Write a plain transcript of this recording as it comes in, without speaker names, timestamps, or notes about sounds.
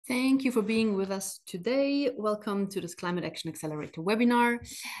Thank you for being with us today. Welcome to this Climate Action Accelerator webinar.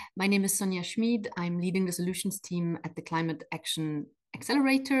 My name is Sonja Schmid. I'm leading the solutions team at the Climate Action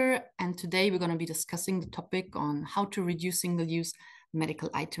Accelerator. And today we're going to be discussing the topic on how to reduce single-use medical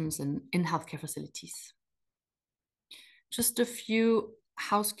items in healthcare facilities. Just a few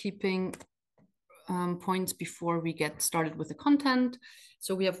housekeeping points before we get started with the content.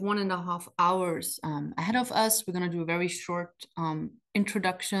 So we have 1.5 hours ahead of us. We're going to do a very short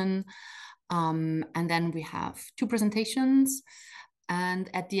introduction, and then we have 2 presentations. And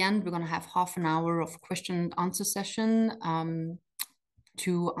at the end, we're going to have half an hour of question and answer session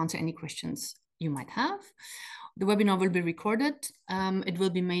to answer any questions you might have. The webinar will be recorded. It will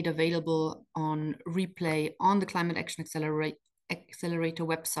be made available on replay on the Climate Action Accelerator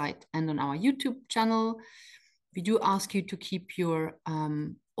website and on our YouTube channel. We do ask you to keep your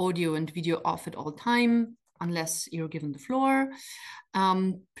audio and video off at all time unless you're given the floor.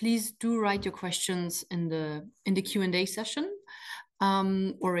 Please do write your questions in the Q&A session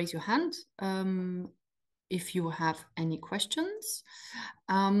or raise your hand if you have any questions.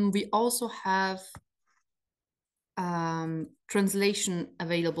 We also have translation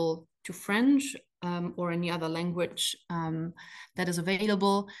available to French or any other language that is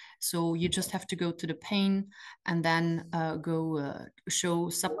available. So you just have to go to the pane and then go show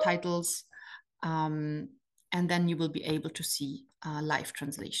subtitles, and then you will be able to see live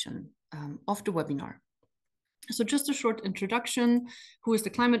translation of the webinar. So just a short introduction. Who is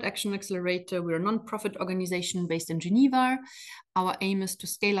the Climate Action Accelerator? We're a non-profit organization based in Geneva. Our aim is to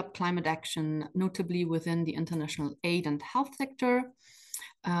scale up climate action, notably within the international aid and health sector.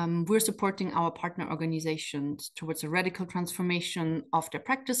 We're supporting our partner organizations towards a radical transformation of their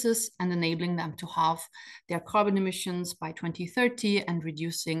practices and enabling them to halve their carbon emissions by 2030 and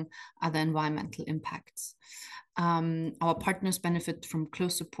reducing other environmental impacts. Our partners benefit from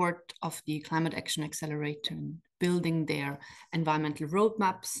close support of the Climate Action Accelerator in building their environmental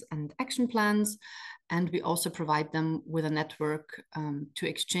roadmaps and action plans. And we also provide them with a network to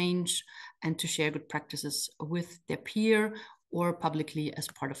exchange and to share good practices with their peer or publicly as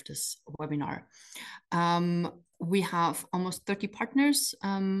part of this webinar. We have almost 30 partners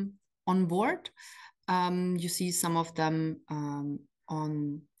on board. You see some of them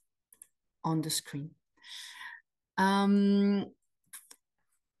on the screen.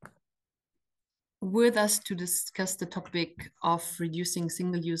 With us to discuss the topic of reducing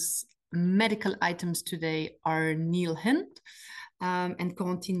single-use medical items today are Hind and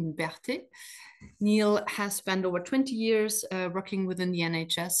Corentine Berthet. Neil has spent over 20 years working within the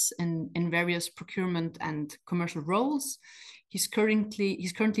NHS in various procurement and commercial roles. He's currently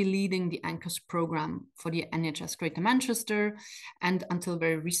leading the Anchors program for the NHS Greater Manchester, and until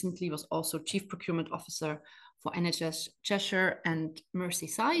very recently was also Chief Procurement Officer for NHS Cheshire and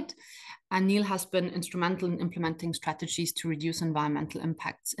Merseyside. And Neil has been instrumental in implementing strategies to reduce environmental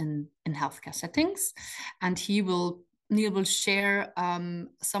impacts in healthcare settings. And Neil will share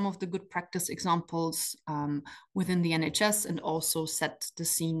some of the good practice examples within the NHS and also set the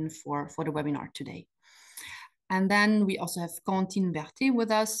scene for the webinar today. And then we also have Corentine Berthet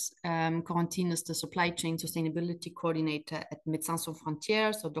with us. Corentine is the Supply Chain Sustainability Coordinator at Médecins Sans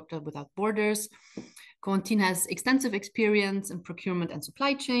Frontières, so Doctors Without Borders. Corentine has extensive experience in procurement and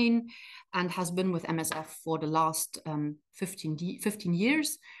supply chain and has been with MSF for the last 15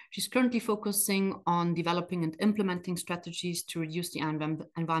 years. She's currently focusing on developing and implementing strategies to reduce the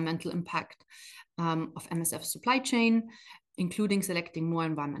environmental impact of MSF supply chain, including selecting more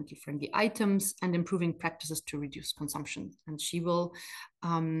environmentally friendly items and improving practices to reduce consumption. And she will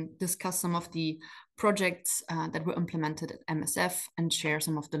discuss some of the projects that were implemented at MSF and share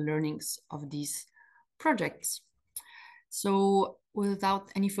some of the learnings of these projects. So without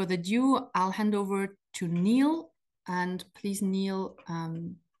any further ado, I'll hand over to Neil. And please, Neil,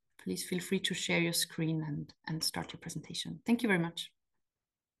 please feel free to share your screen and start your presentation. Thank you very much.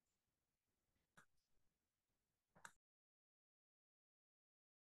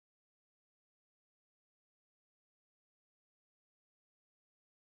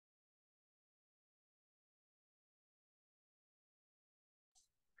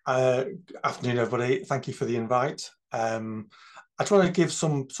 Afternoon, everybody. Thank you for the invite. I just want to give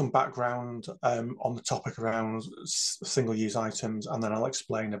some background on the topic around single-use items, and then I'll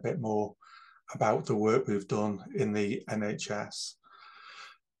explain a bit more about the work we've done in the NHS.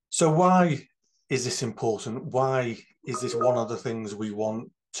 So why is this important? Why is this one of the things we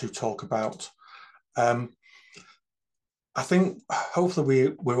want to talk about? I think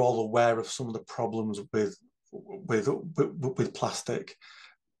hopefully we're all aware of some of the problems with plastic.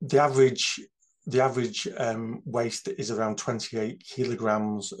 The average the average waste is around 28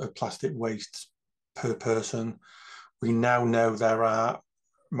 kilograms of plastic waste per person. We now know there are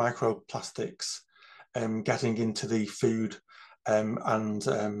microplastics getting into the food and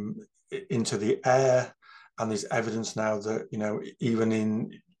into the air, and there's evidence now that, you know, even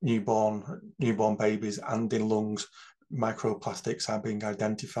in newborn babies and in lungs, microplastics are being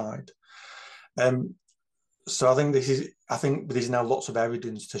identified. So I think there's now lots of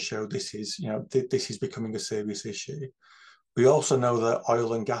evidence to show this is, you know, this is becoming a serious issue. We also know that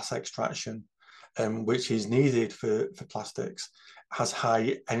oil and gas extraction, which is needed for plastics, has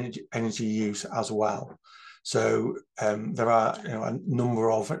high energy use as well. So there are, you know, a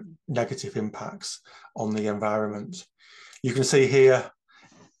number of negative impacts on the environment. You can see here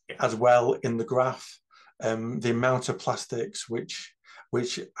as well in the graph the amount of plastics which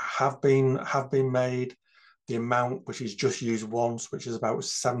have been made, the amount which is just used once, which is about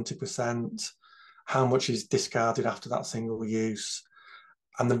 70%, how much is discarded after that single use,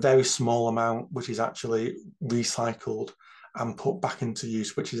 and the very small amount which is actually recycled and put back into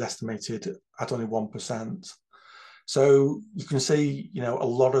use, which is estimated at only 1%. So you can see, you know, a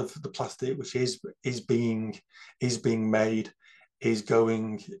lot of the plastic which is being made is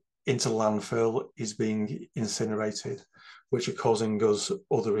going into landfill, is being incinerated, which are causing us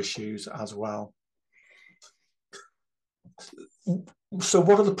other issues as well. So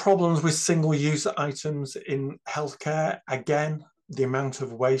what are the problems with single-use items in healthcare? Again, the amount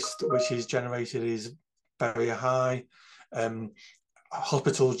of waste which is generated is very high.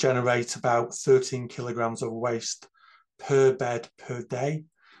 Hospitals generate about 13 kilograms of waste per bed per day,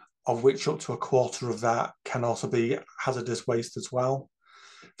 of which up to a quarter of that can also be hazardous waste as well.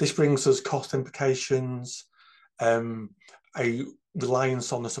 This brings us cost implications, a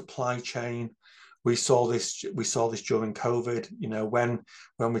reliance on the supply chain. We saw this during COVID. You know, when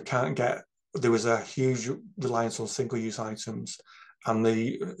we can't get, there was a huge reliance on single-use items, and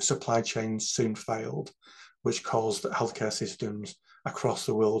the supply chain soon failed, which caused healthcare systems across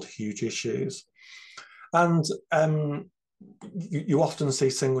the world huge issues. And you often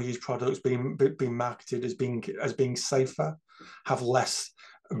see single-use products being marketed as being safer, have less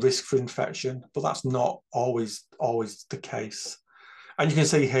risk for infection, but that's not always the case. And you can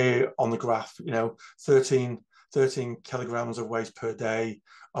see here on the graph, you know, 13 kilograms of waste per day,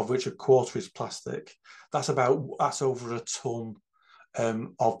 of which a quarter is plastic. That's over a ton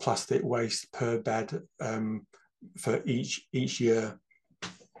of plastic waste per bed for each year.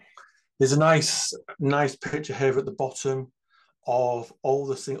 There's a nice picture here at the bottom of all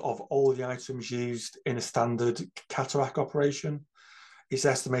the items used in a standard cataract operation. It's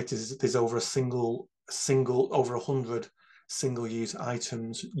estimated there's over 100 single-use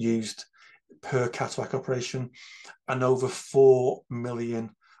items used per cataract operation, and over 4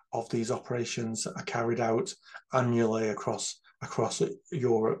 million of these operations are carried out annually across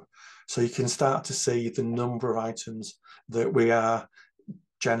Europe. So you can start to see the number of items that we are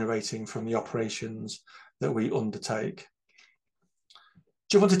generating from the operations that we undertake.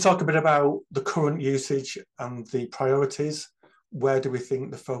 Do you want to talk a bit about the current usage and the priorities? Where do we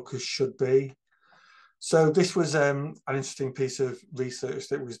think the focus should be? So this was an interesting piece of research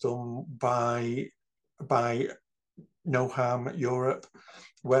that was done by No Harm Europe,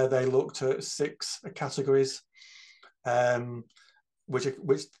 where they looked at 6 categories,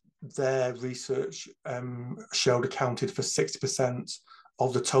 which their research showed accounted for 60%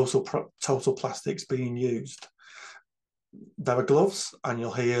 of the total plastics being used. There are gloves, and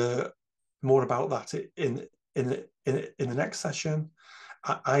you'll hear more about that in the next session.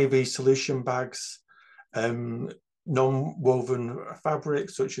 IV solution bags, non-woven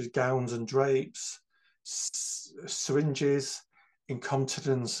fabrics such as gowns and drapes, syringes,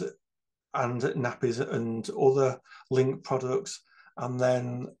 incontinence and nappies and other linked products, and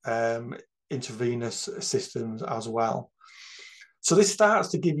then intravenous systems as well. So this starts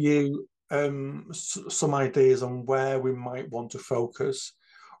to give you some ideas on where we might want to focus,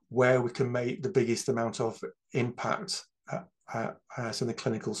 where we can make the biggest amount of impact in the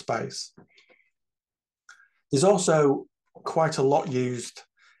clinical space. There's also quite a lot used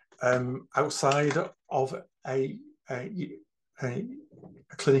outside of a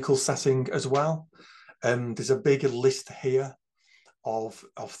clinical setting as well. There's a bigger list here of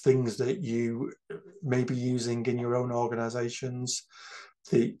things that you may be using in your own organizations.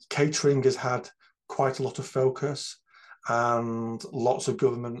 The catering has had quite a lot of focus, and lots of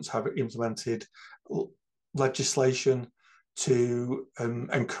governments have implemented legislation to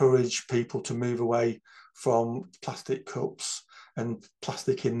encourage people to move away from plastic cups and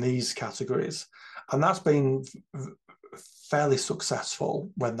plastic in these categories. And that's been fairly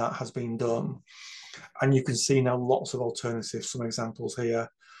successful when that has been done. And you can see now lots of alternatives, some examples here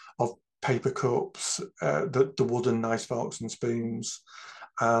of paper cups, the wooden knife forks and spoons,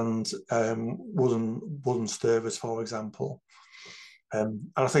 and wooden stirrers, for example.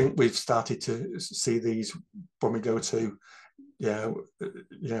 And I think we've started to see these when we go to,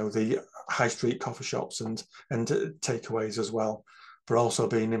 the high street coffee shops and takeaways as well, but also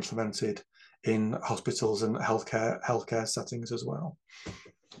being implemented in hospitals and healthcare settings as well.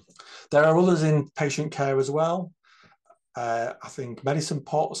 There are others in patient care as well. I think medicine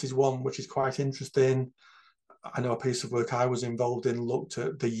pots is one which is quite interesting. I know a piece of work I was involved in looked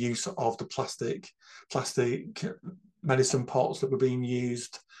at the use of the plastic medicine pots that were being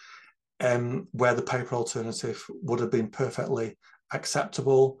used, where the paper alternative would have been perfectly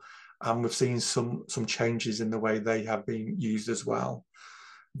acceptable, and we've seen some changes in the way they have been used as well.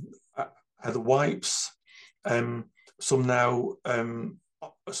 The wipes, some now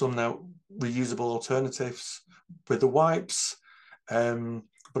reusable alternatives with the wipes,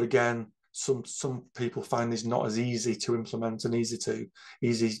 but again, some people find these not as easy to implement and easy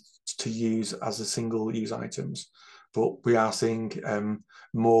to use as a single-use items. But we are seeing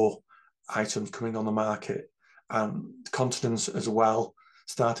more items coming on the market, and continents as well,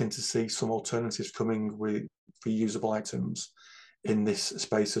 starting to see some alternatives coming with reusable items in this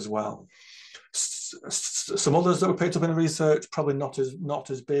space as well. Some others that were picked up in the research, probably not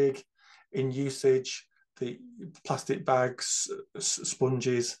as big in usage, the plastic bags,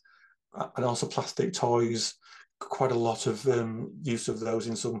 sponges, and also plastic toys. Quite a lot of use of those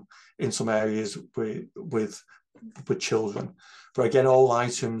in some areas with children. But again, all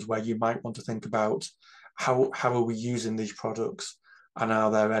items where you might want to think about how are we using these products, and are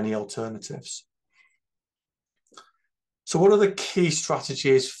there any alternatives? So what are the key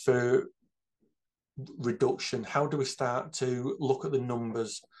strategies for reduction? How do we start to look at the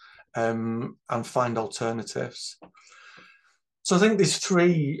numbers and find alternatives? So I think there's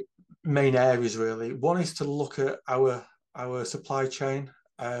three main areas really. One is to look at our supply chain.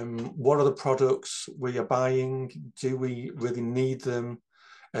 What are the products we are buying? Do we really need them?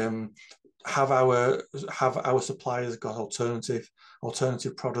 Have our suppliers got alternative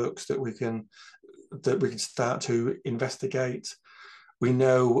products that we can start to investigate? We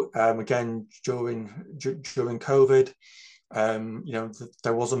know again during COVID,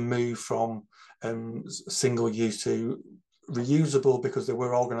 there was a move from single use to reusable, because there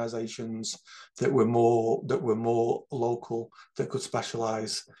were organisations that were more local, that could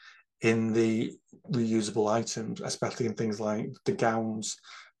specialise in the reusable items, especially in things like the gowns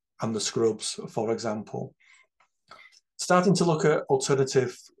and the scrubs, for example. Starting to look at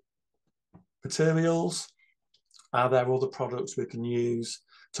alternative materials. Are there other products we can use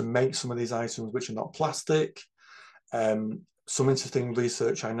to make some of these items which are not plastic? Some interesting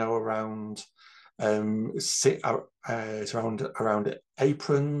research I know around around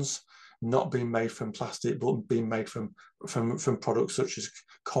aprons not being made from plastic, but being made from products such as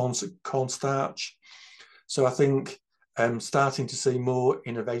cornstarch. So I think starting to see more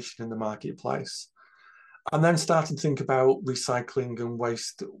innovation in the marketplace, and then starting to think about recycling and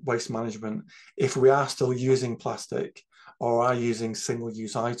waste management. If we are still using plastic or are using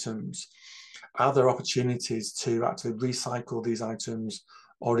single-use items, are there opportunities to actually recycle these items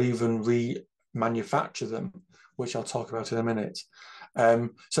or even remanufacture them, which I'll talk about in a minute.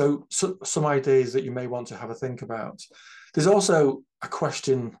 So some ideas that you may want to have a think about. There's also a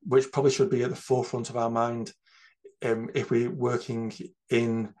question which probably should be at the forefront of our mind if we're working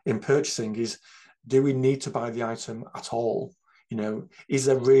in purchasing, is, do we need to buy the item at all? Is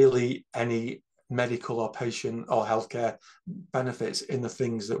there really any medical or patient or healthcare benefits in the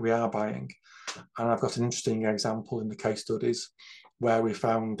things that we are buying? And I've got an interesting example in the case studies where we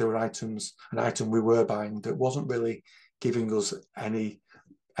found there were an item we were buying that wasn't really giving us any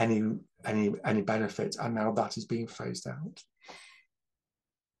benefit, and now that is being phased out.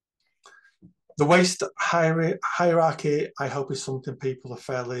 The waste hierarchy, I hope, is something people are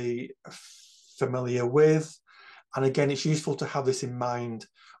fairly familiar with. And again, it's useful to have this in mind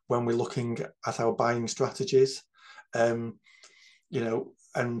when we're looking at our buying strategies. And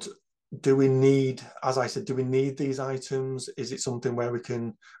do we need, as I said, do we need these items? Is it something where we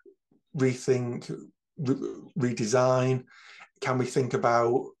can rethink, redesign? Can we think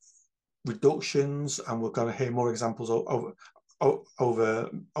about reductions? And we're going to hear more examples over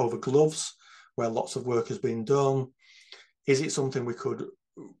gloves, where lots of work has been done. Is it something we could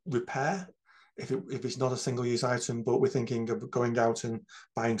repair if it's not a single-use item, but we're thinking of going out and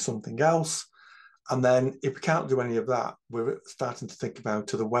buying something else? And then if we can't do any of that, we're starting to think about,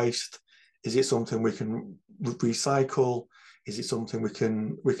 to the waste, Is it something we can recycle? Is it something we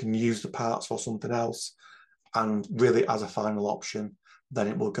can use the parts for something else? And really, as a final option, then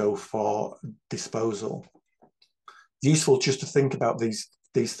it will go for disposal. Useful just to think about these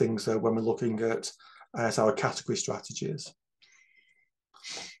things though when we're looking at our category strategies.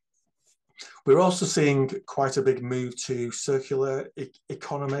 We're also seeing quite a big move to circular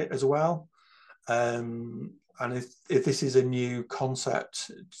economy as well. And if this is a new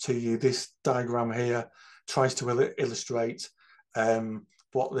concept to you, this diagram here tries to illustrate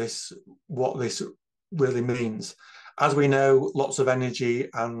what this really means. As we know, lots of energy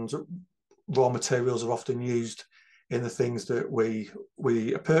and raw materials are often used in the things that we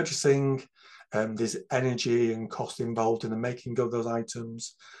are purchasing. There's energy and cost involved in the making of those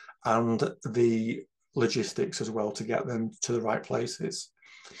items and the logistics as well to get them to the right places.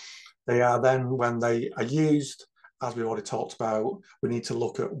 They are then, when they are used, as we already talked about, we need to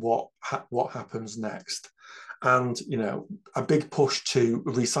look at what happens next. And, you know, a big push to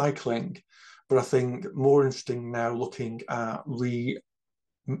recycling, but I think more interesting now looking at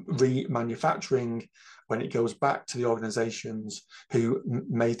remanufacturing when it goes back to the organizations who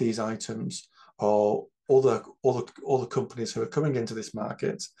made these items, or other companies who are coming into this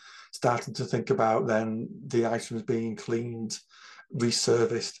market, starting to think about then the items being cleaned,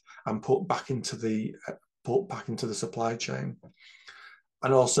 reserviced, and put back into the supply chain.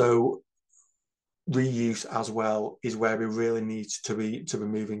 And also reuse as well is where we really need to be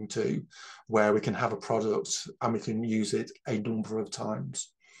moving to, where we can have a product and we can use it a number of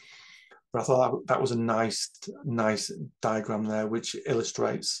times. But I thought that was a nice diagram there, which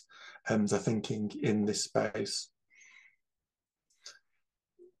illustrates the thinking in this space.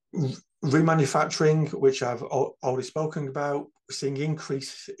 Remanufacturing, which I've already spoken about, we're seeing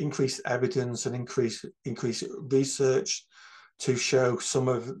increased evidence and increased research to show some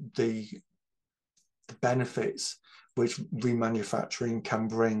of the benefits which remanufacturing can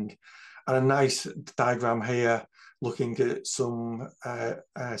bring. And a nice diagram here looking at some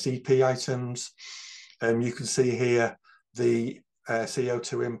CP items. You can see here the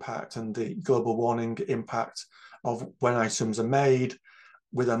CO2 impact and the global warming impact of when items are made,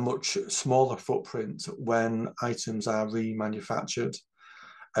 with a much smaller footprint when items are remanufactured.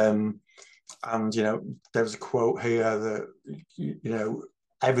 And, you know, there's a quote here that, you know,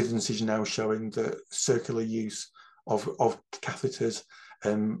 evidence is now showing that circular use of catheters,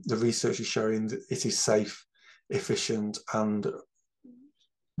 the research is showing that it is safe, efficient, and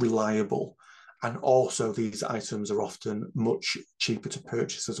reliable. And also these items are often much cheaper to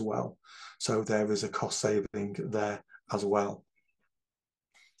purchase as well. So there is a cost saving there as well.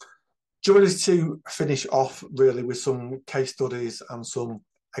 Do you want us to finish off really with some case studies and some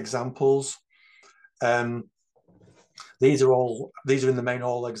examples? These are in the main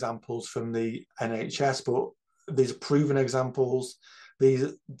all examples from the NHS, but these are proven examples. These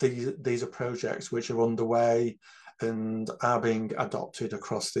are projects which are underway and are being adopted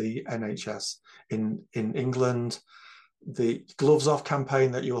across the NHS in England. The Gloves Off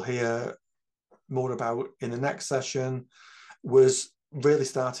campaign that you'll hear more about in the next session was really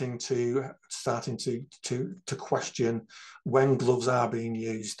starting to question when gloves are being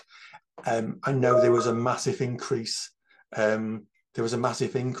used. I know there was a massive increase. There was a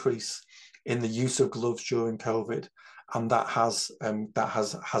massive increase in the use of gloves during COVID, and that has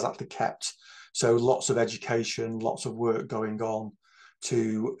actually kept. So lots of education, lots of work going on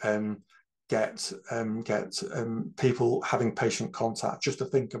to get people having patient contact, just to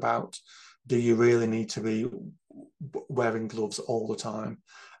think about, do you really need to be wearing gloves all the time?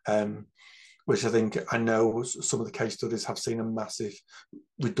 Which I know some of the case studies have seen a massive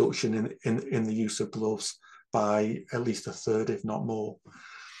reduction in the use of gloves by at least a third, if not more.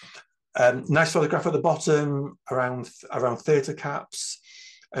 Nice photograph at the bottom around theatre caps.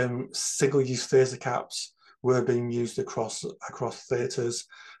 Single-use theatre caps were being used across theatres,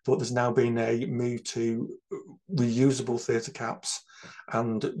 but there's now been a move to reusable theatre caps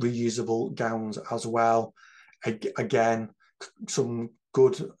and reusable gowns as well. Again, some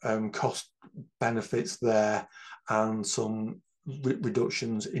good cost benefits there, and some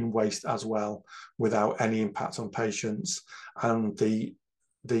reductions in waste as well, without any impact on patients. And the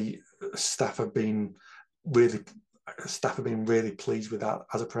staff have been really pleased with that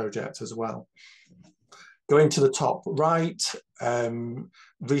as a project as well. Going to the top right,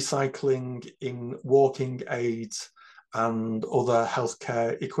 recycling in walking aids and other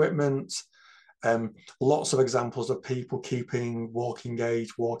healthcare equipment. Lots of examples of people keeping walking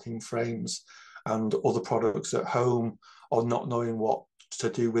aids, walking frames, and other products at home, or not knowing what to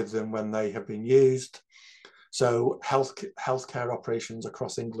do with them when they have been used. So healthcare operations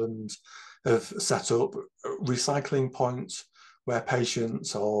across England have set up recycling points where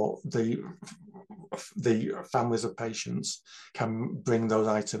patients or the families of patients can bring those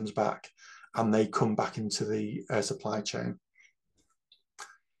items back, and they come back into the supply chain.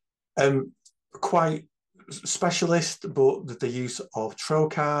 Quite specialist, but the use of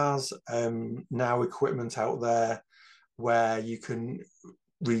trocars, now equipment out there where you can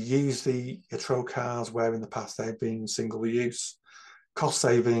reuse the trocars where in the past they've been single use, cost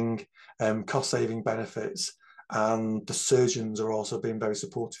saving benefits. And the surgeons are also being very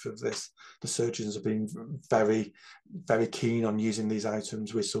supportive of this. The surgeons have been very, very keen on using these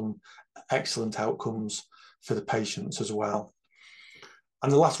items with some excellent outcomes for the patients as well. And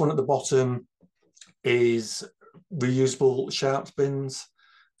the last one at the bottom is reusable sharps bins.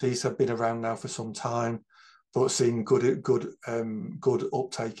 These have been around now for some time, but seeing good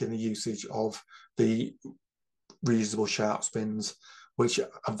uptake in the usage of the reusable sharps bins, which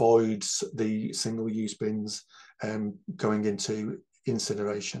avoids the single-use bins going into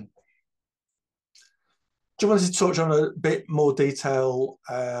incineration. Just wanted to touch on a bit more detail,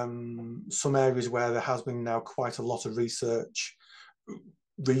 some areas where there has been now quite a lot of research.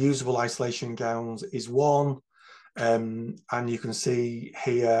 Reusable isolation gowns is one, and you can see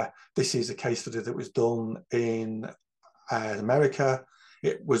here, this is a case study that was done in America.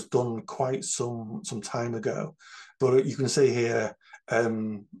 It was done quite some time ago, but you can see here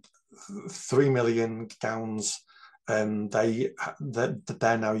 3 million gowns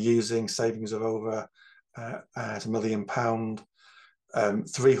they're now using, savings of over £1 million.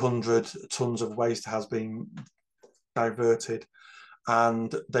 300 tons of waste has been diverted,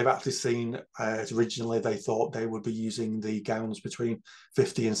 and they've actually seen, originally they thought they would be using the gowns between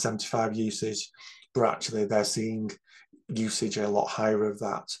 50 and 75 uses, but actually they're seeing usage a lot higher of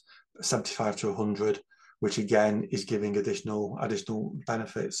that, 75 to 100, which again is giving additional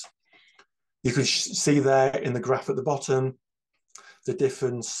benefits. You can see there in the graph at the bottom the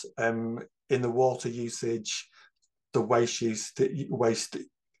difference in the water usage, the waste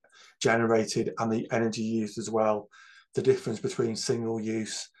generated, and the energy used as well. The difference between single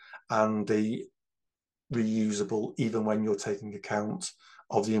use and the reusable, even when you're taking account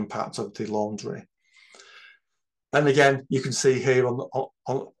of the impact of the laundry. And again, you can see here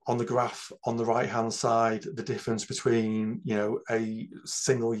on the graph on the right hand side the difference between, you know, a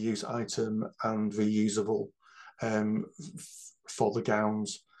single use item and reusable for the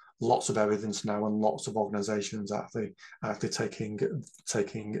gowns. Lots of evidence now, and lots of organisations actually taking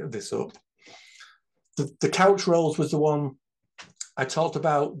this up. The couch rolls was the one I talked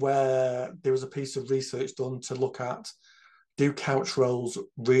about, where there was a piece of research done to look at, do couch rolls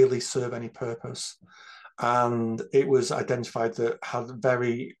really serve any purpose? And it was identified that had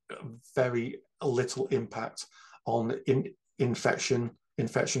very, very little impact on infection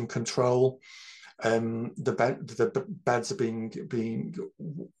control. The beds are being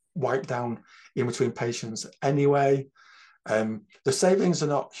wiped down in between patients anyway. The savings are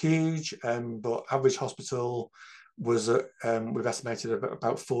not huge, but average hospital was we've estimated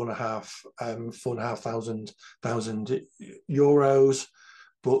about £4,500 euros,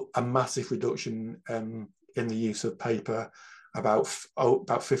 but a massive reduction in the use of paper, about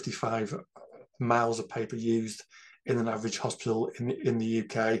 55 miles of paper used in an average hospital in the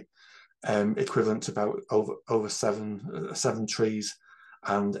UK, equivalent to about over seven trees,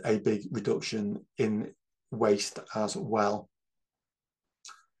 and a big reduction in waste as well.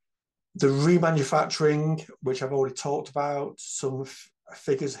 The remanufacturing, which I've already talked about, some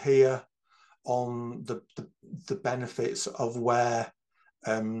figures here on the benefits of where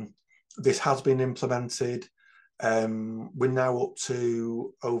this has been implemented. We're now up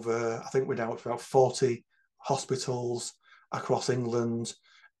to I think we're now up to about 40 hospitals across England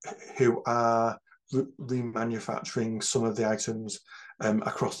who are remanufacturing some of the items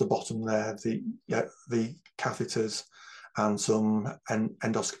across the bottom there, the catheters and some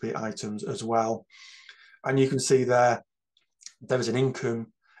endoscopy items as well. And you can see there is an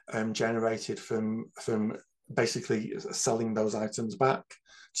income generated from basically selling those items back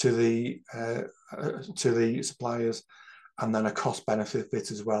to the suppliers, and then a cost benefit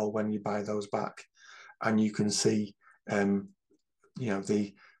bit as well when you buy those back. And you can see you know,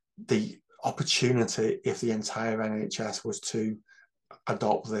 the opportunity if the entire NHS was to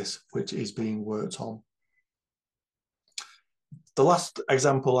adopt this, which is being worked on. The last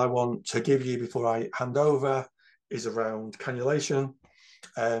example I want to give you before I hand over is around cannulation.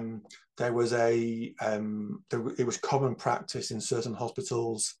 There was it was common practice in certain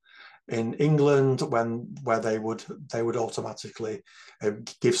hospitals in England where they would automatically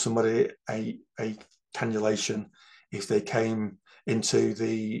give somebody a cannulation if they came into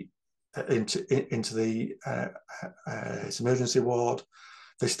the into the its emergency ward.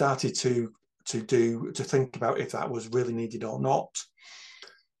 They started to think about if that was really needed or not,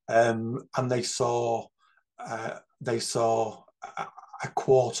 and they saw a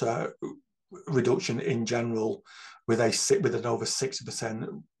quarter reduction in general, with an over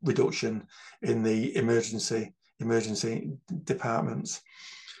 60% reduction in the emergency departments.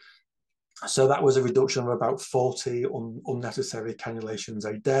 So that was a reduction of about 40 unnecessary cannulations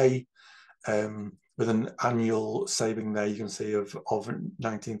a day, with an annual saving there you can see of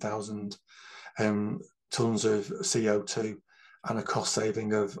 19,000 tons of CO2, and a cost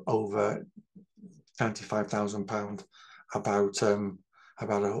saving of over £95,000, about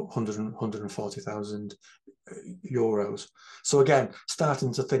 140,000 euros. So again,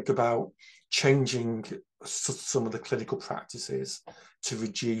 starting to think about changing some of the clinical practices to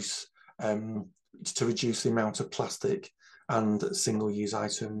reduce the amount of plastic and single-use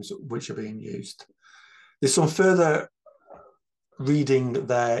items which are being used. There's some further reading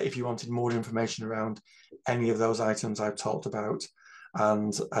there if you wanted more information around any of those items I've talked about.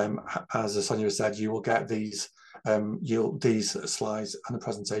 And as Sonia said, you will get these slides, and the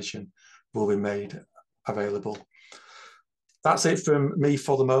presentation will be made available. That's it from me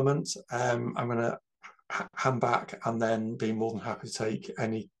for the moment. I'm going to hand back and then be more than happy to take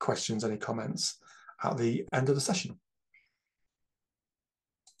any questions, any comments at the end of the session.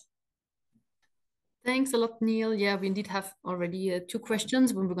 Thanks a lot, Neil. Yeah, we indeed have already 2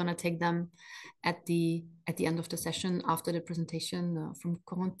 questions, but we're going to take them at the end of the session after the presentation from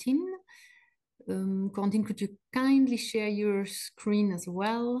Corentine. Corentine, could you kindly share your screen as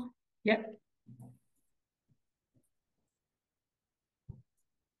well? Yeah.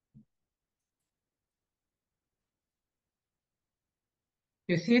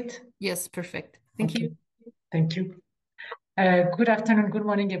 You see it? Yes, perfect. Thank you. Thank you. Good afternoon, good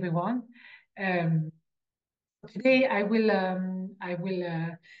morning, everyone. Today I will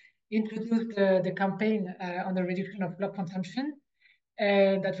introduce the campaign on the reduction of block consumption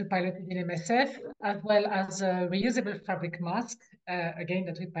that we piloted in MSF, as well as a reusable fabric mask, again,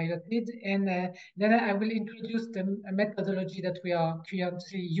 that we piloted. And then I will introduce the methodology that we are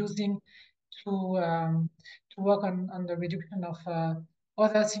currently using to work on the reduction of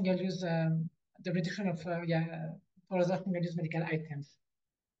other single-use, the reduction of for other single-use medical items.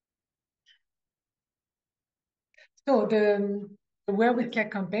 So the Wear with Care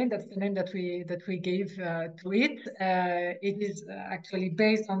campaign, that's the name that we gave to it. It is actually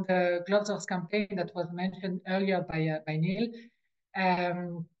based on the Gloves Off campaign that was mentioned earlier by Neil.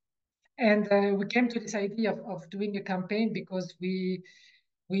 And we came to this idea of doing a campaign because we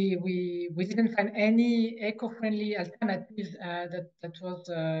didn't find any eco-friendly alternatives that was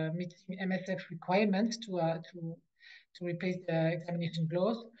meeting MSF requirements to replace the examination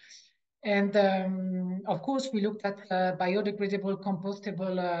gloves. And of course, we looked at biodegradable,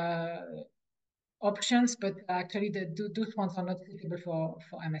 compostable options, but actually those ones are not suitable for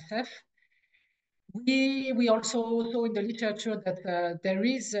MSF. We also saw in the literature that there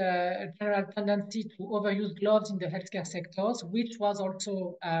is a general tendency to overuse gloves in the healthcare sectors, which was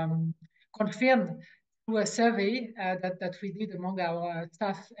also confirmed through a survey that we did among our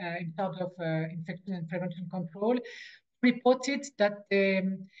staff in charge of infection and prevention control, reported that they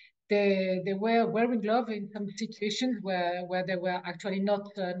were wearing gloves in some situations where they were actually not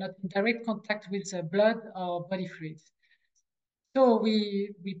in direct contact with blood or body fluids. So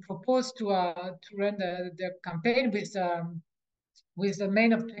we proposed to run the campaign with the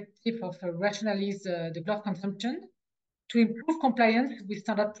main objective of rationalize the glove consumption, to improve compliance with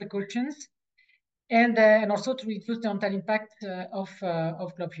standard precautions, and also to reduce the mental impact of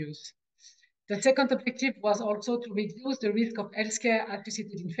glove use. The second objective was also to reduce the risk of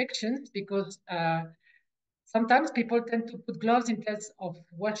healthcare-associated infections, because sometimes people tend to put gloves instead of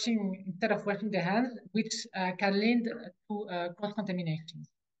washing their hands, which can lead to cross-contamination.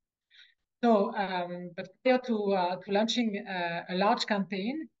 So, but prior to launching a large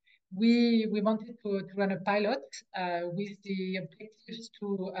campaign, we wanted to run a pilot with the objectives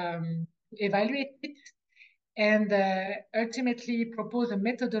to evaluate it and ultimately propose a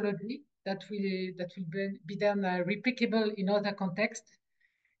methodology that will be then replicable in other contexts.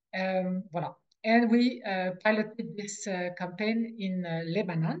 Voilà. And we piloted this campaign in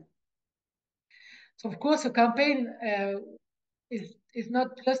Lebanon. So of course, a campaign is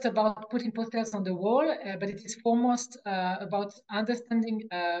not just about putting posters on the wall, but it is foremost about understanding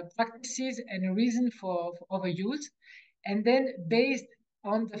practices and a reason for overuse, and then based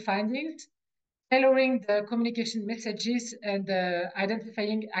on the findings, tailoring the communication messages and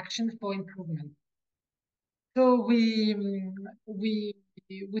identifying actions for improvement. So we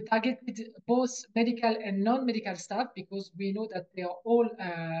targeted both medical and non-medical staff because we know that they are all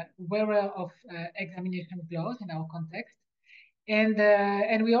wearer of examination gloves in our context,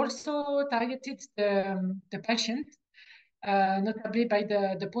 and we also targeted the patients, notably by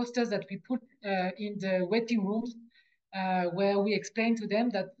the posters that we put in the waiting rooms, where we explain to them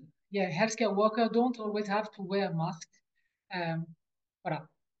that healthcare workers don't always have to wear masks. Voilà.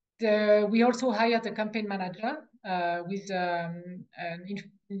 We also hired a campaign manager with an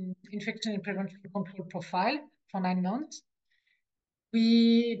infection and prevention control profile for 9 months.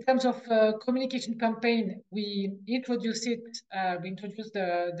 In terms of communication campaign, we introduced it. We introduced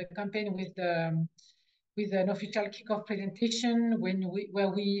the campaign with an official kickoff presentation where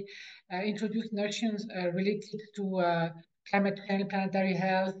we introduced notions related to climate change, planetary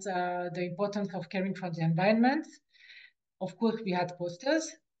health, the importance of caring for the environment. Of course, we had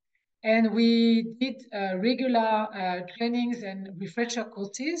posters. And we did regular trainings and refresher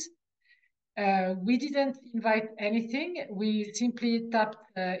courses. We didn't invite anything. We simply tapped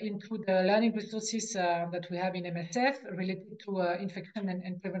into the learning resources that we have in MSF related to infection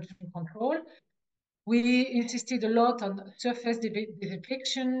and prevention control. We insisted a lot on surface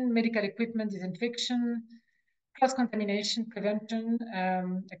disinfection, medical equipment disinfection, cross-contamination prevention,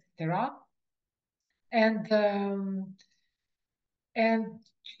 etc. And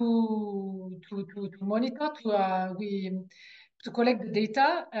to monitor, to collect the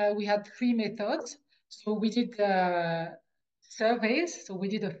data, we had 3 methods. So we did surveys. So we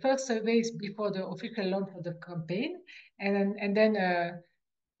did the first surveys before the official launch of the campaign, and then a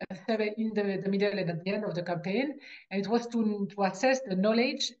survey in the middle and at the end of the campaign. And it was to assess the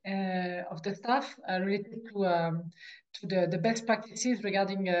knowledge of the staff related to the best practices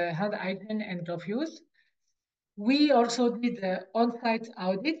regarding hand hygiene and glove use. We also did the on-site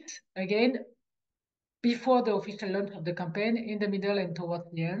audit, again, before the official launch of the campaign, in the middle and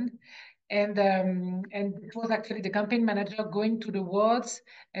towards the end. And it was actually the campaign manager going to the wards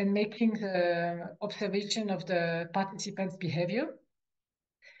and making the observation of the participants' behavior.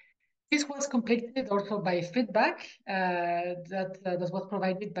 This was completed also by feedback that was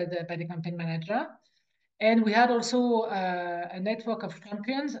provided by the campaign manager. And we had also a network of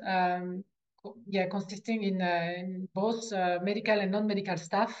champions, consisting in both medical and non-medical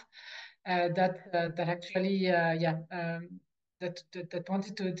staff that actually that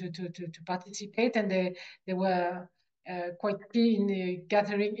wanted to participate, and they were quite key in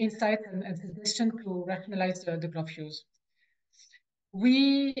gathering insights and suggestions to rationalize the glove use.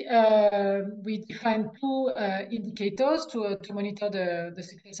 We defined 2 indicators to monitor the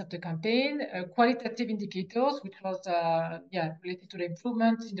success of the campaign: qualitative indicators, which was related to the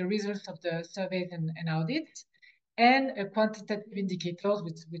improvements in the results of the surveys and audits, and quantitative indicators,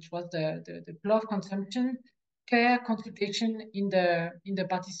 which was the glove consumption per consultation in the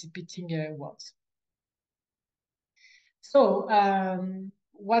participating wards. So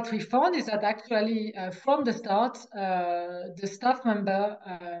what we found is that actually from the start, the staff member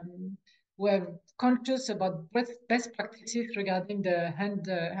were conscious about best practices regarding the hand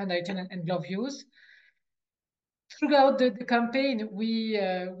hygiene and glove use. Throughout the campaign, we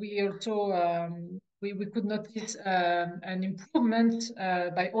also we could notice an improvement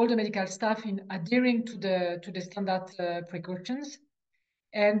by all the medical staff in adhering to the standard precautions,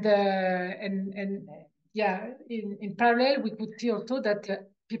 and in parallel, we could see also that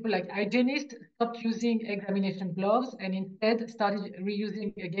people like hygienists stopped using examination gloves and instead started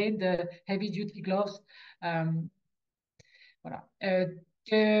reusing again the heavy-duty gloves.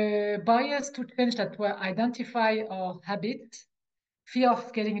 The barriers to change that were identified are habits, fear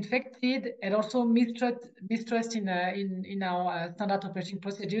of getting infected, and also mistrust in our standard operating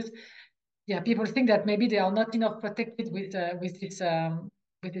procedures. Yeah, people think that maybe they are not enough protected with this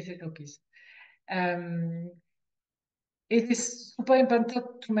SOPs. It is super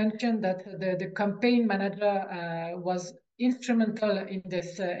important to mention that the campaign manager was instrumental in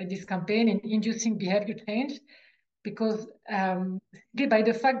this campaign in inducing behavior change, because by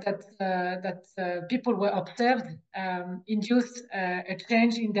the fact that people were observed induced a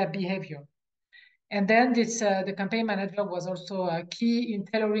change in their behavior. And then the campaign manager was also key in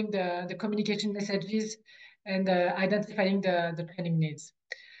tailoring the communication messages and identifying the training needs.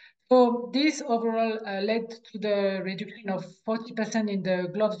 So this overall led to the reduction of 40% in the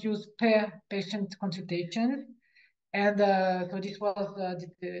gloves used per patient consultation. And so this was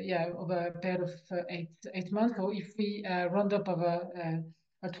over a period of 8 months. So if we round up over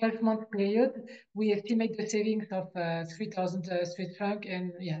a 12-month period, we estimate the savings of 3,000 Swiss francs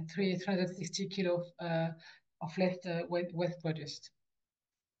and 360 kilos of less waste produced.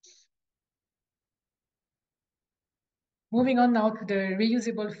 Moving on now to the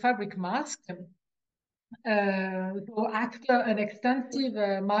reusable fabric mask. So after an extensive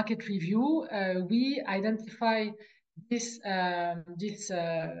market review, we identify this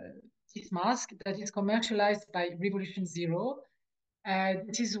mask that is commercialized by Revolution Zero.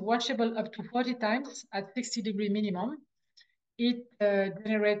 This is washable up to 40 times at 60-degree minimum. It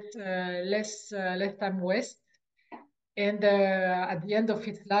generates less time waste. And at the end of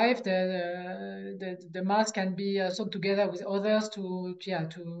its life, the mask can be sewn together with others to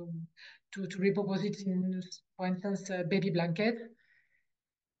repurpose it in, for instance, a baby blanket.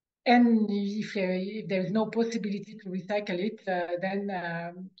 And if there is no possibility to recycle it, then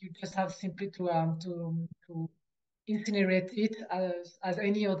you just have simply to incinerate it as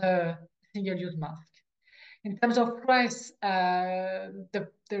any other single-use mask. In terms of price, the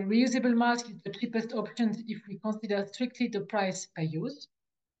reusable mask is the cheapest option if we consider strictly the price per use.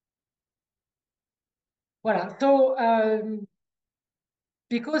 Voilà. So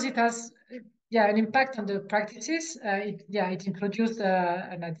because it has an impact on the practices, it introduced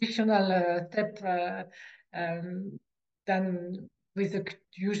an additional step than with the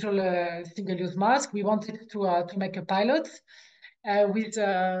usual single-use mask. We wanted to make a pilot. With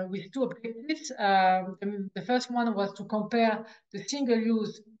two objectives. The first one was to compare the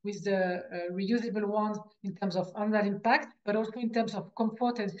single-use with the reusable ones in terms of environmental impact, but also in terms of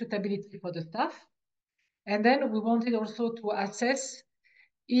comfort and suitability for the staff. And then we wanted also to assess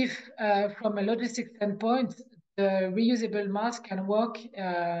if, from a logistics standpoint, the reusable mask can work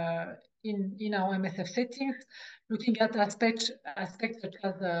in our MSF settings, looking at aspects such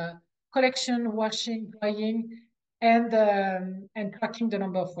as collection, washing, drying, and tracking the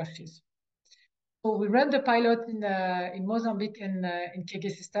number of washes. So we ran the pilot in Mozambique and in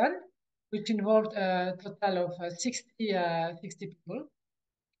Kyrgyzstan, which involved a total of 60 people.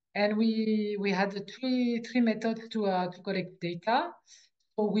 And we had three methods to collect data.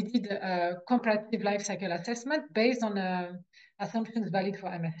 So we did a comparative life cycle assessment based on assumptions valid for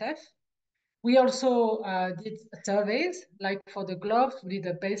MSF. We also did surveys, like for the gloves, we did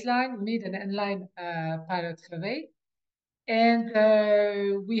a baseline, mid, and end-line pilot survey. And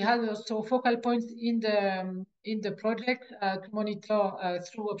we had also focal points in the project to monitor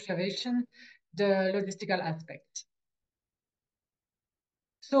through observation the logistical aspects.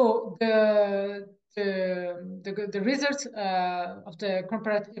 So the results of the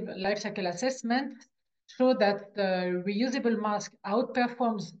comparative life cycle assessment show that the reusable mask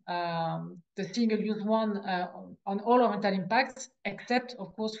outperforms the single-use one on all environmental impacts, except,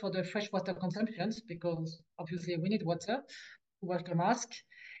 of course, for the freshwater consumptions, because obviously we need water to wash the mask.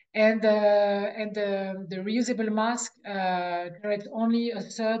 And the reusable mask generates only a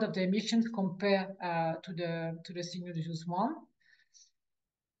third of the emissions compared to the single-use one.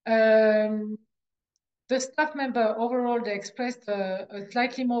 The staff member overall, they expressed a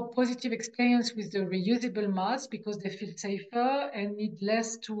slightly more positive experience with the reusable mask because they feel safer and need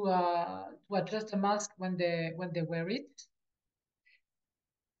less to adjust the mask when they wear it.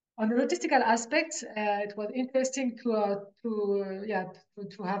 On the logistical aspects, it was interesting to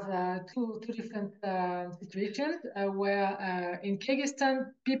have two different situations where in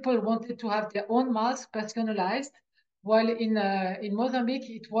Kyrgyzstan people wanted to have their own mask personalized, while in Mozambique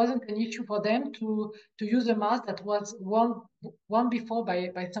it wasn't an issue for them to use a mask that was worn before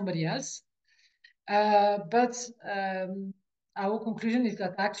by somebody else. But our conclusion is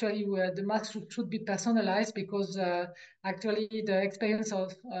that actually the mask should be personalized because actually the experience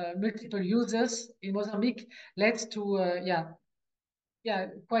of multiple users in Mozambique led to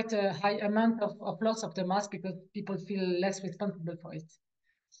quite a high amount of loss of the mask because people feel less responsible for it.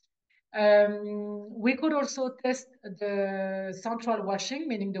 We could also test the central washing,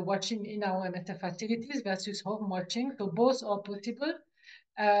 meaning the washing in our MSF facilities versus home washing. So both are possible.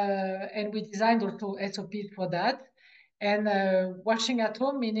 And we designed also SOPs for that. And washing at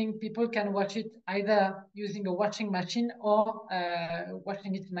home, meaning people can wash it either using a washing machine or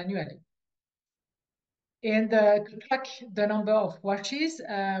washing it manually. And to track the number of washes,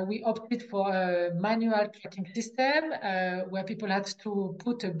 we opted for a manual tracking system where people had to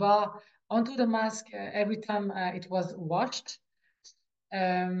put a bar onto the mask every time it was washed.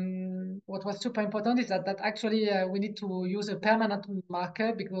 What was super important is that actually we need to use a permanent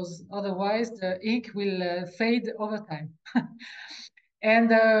marker because otherwise the ink will fade over time.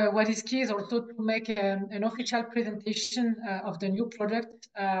 And what is key is also to make an official presentation of the new product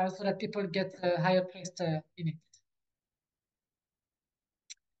so that people get higher trust in it.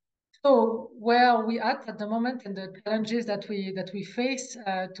 So where are we at the moment and the challenges that we face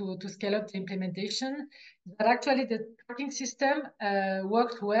to scale up the implementation? That actually the tracking system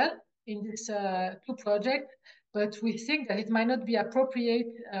worked well in this two projects, but we think that it might not be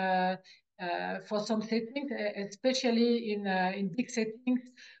appropriate for some settings, especially in big settings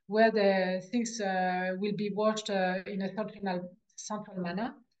where the things will be washed in a central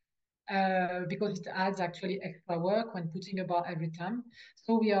manner. Because it adds actually extra work when putting a bar every time.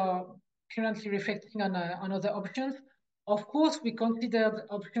 So we are currently reflecting on other options. Of course, we considered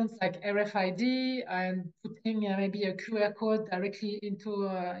options like RFID and putting maybe a QR code directly into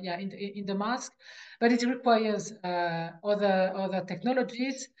in the mask, but it requires other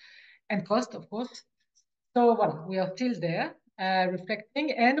technologies and cost, of course. So well, we are still there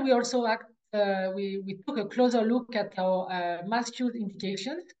reflecting, and we also we took a closer look at our mask use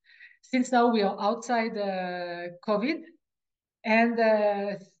indications, since now we are outside COVID, and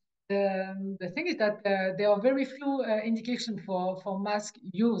the thing is that there are very few indications for mask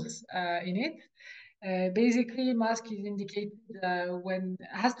use in it. Basically, mask is indicated when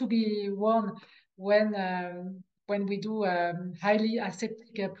has to be worn when we do highly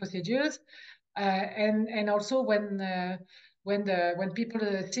aseptic procedures, and also when people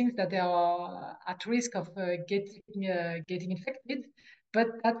think that they are at risk of getting infected, but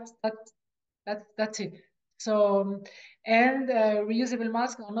that's it. So, and reusable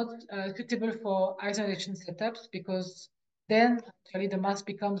masks are not suitable for isolation setups, because then actually the mask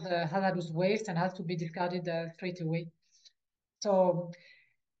becomes a hazardous waste and has to be discarded straight away. So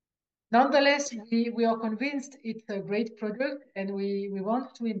nonetheless, we are convinced it's a great product, and we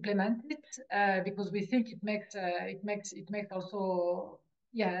want to implement it because we think it makes also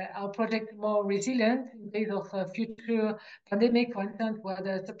our project more resilient in case of future pandemic, for instance, where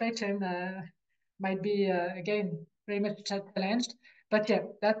the supply chain might be again very much challenged. But yeah,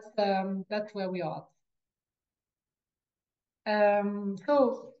 that's where we are.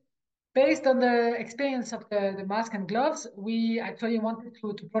 So based on the experience of the mask and gloves, we actually wanted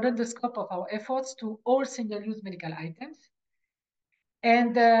to broaden the scope of our efforts to all single-use medical items.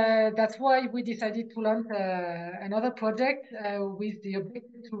 And that's why we decided to launch another project with the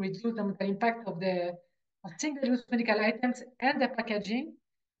objective to reduce the impact of single-use medical items and the packaging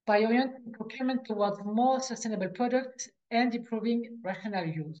by orienting procurement towards more sustainable products and improving rational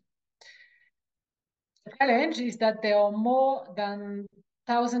use. The challenge is that there are more than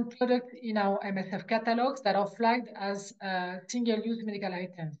 1,000 products in our MSF catalogs that are flagged as single-use medical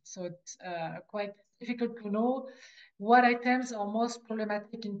items. So it's quite difficult to know what items are most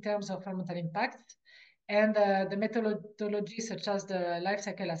problematic in terms of environmental impact. And the methodologies such as the life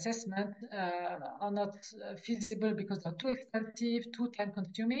cycle assessment are not feasible because they're too expensive, too time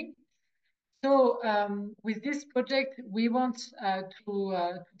consuming. So with this project, we want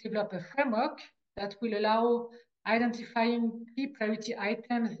to develop a framework that will allow identifying key priority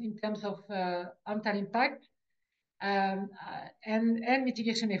items in terms of environmental impact and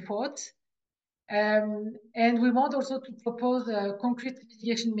mitigation efforts. And we want also to propose concrete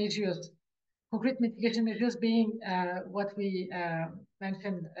mitigation measures. Concrete mitigation measures being what we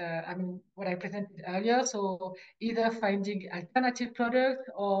mentioned, what I presented earlier. So either finding alternative products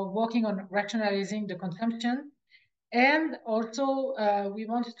or working on rationalizing the consumption. And also we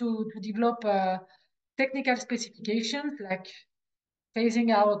want to develop technical specifications like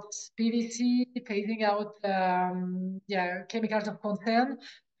phasing out PVC, phasing out chemicals of concern,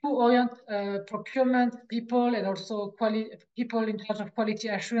 to orient procurement people and also people in charge of quality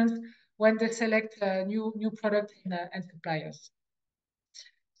assurance when they select new products and suppliers.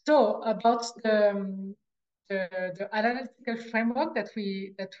 So about the analytical framework that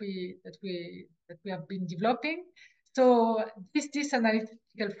we have been developing. So this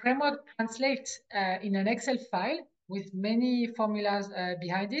analytical framework translates in an Excel file with many formulas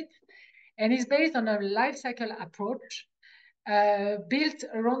behind it, and is based on a life cycle approach built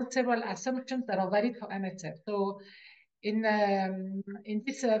around several assumptions that are valid for MSF. So in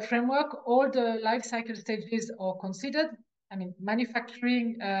this framework, all the life cycle stages are considered. I mean,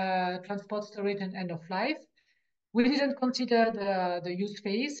 manufacturing, transport, storage, and end of life. We didn't consider the use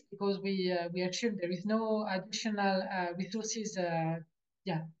phase because we assumed there is no additional resources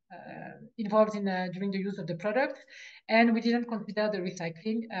involved in during the use of the product, and we didn't consider the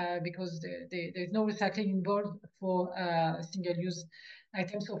recycling because there's no recycling involved for single-use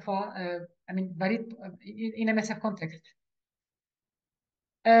items so far. I mean, valid in MSF context.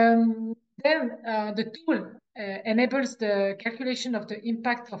 Then the tool enables the calculation of the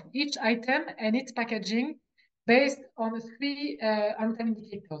impact of each item and its packaging based on three environmental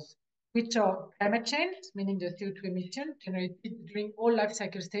indicators, which are climate change, meaning the CO2 emission generated during all life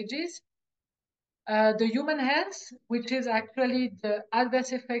cycle stages, the human health, which is actually the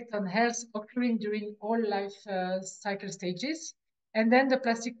adverse effect on health occurring during all life cycle stages, and then the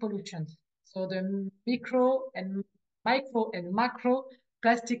plastic pollution. So the micro and macro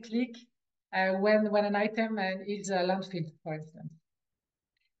plastic leak when an item is landfilled, for instance.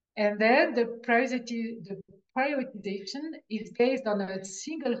 And then the prioritization is based on a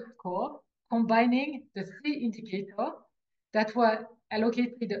single score combining the three indicators that were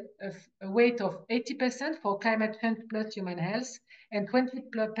allocated a weight of 80% for climate change plus human health and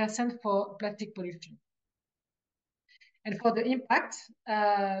 20% for plastic pollution. And for the impact,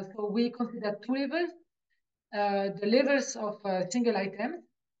 so we consider two levels, the levels of single items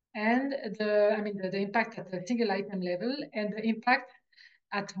and the impact at the single item level and the impact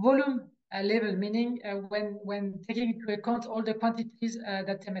at volume level, meaning when taking into account all the quantities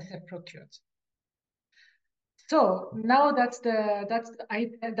that MSF procured. So now that's the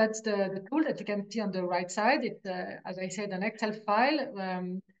tool that you can see on the right side. It's as I said, an Excel file,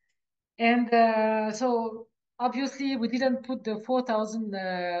 so obviously we didn't put the 4,000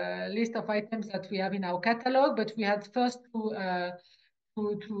 list of items that we have in our catalog, but we had first to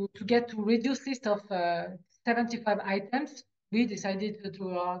get to reduce list of 75 items. We decided to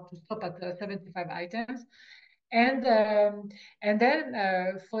stop at 75 items. And then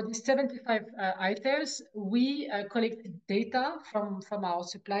for these 75 items, we collected data from our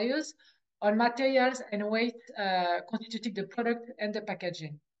suppliers on materials and weight constituting the product and the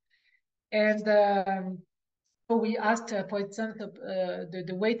packaging. And so we asked, for instance,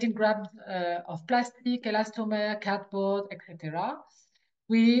 the weight in grams of plastic, elastomer, cardboard, etc.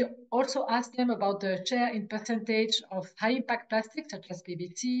 We also asked them about the share in percentage of high impact plastic, such as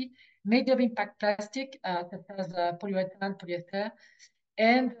PVC, medium impact plastic, such as polyurethane, polyester,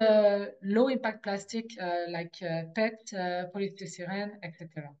 and low impact plastic like PET, polystyrene,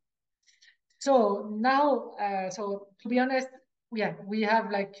 etc. So now, so to be honest, yeah, we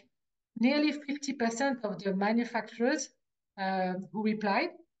have like nearly 50% of the manufacturers who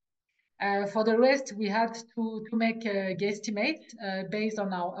replied. For the rest, we had to make a guesstimate based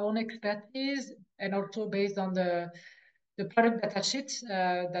on our own expertise and also based on the product data sheets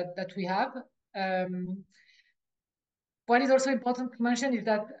that we have. What is also important to mention is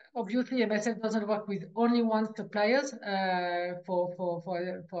that obviously MSF doesn't work with only one supplier for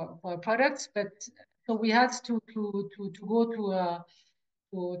products, but so we had to go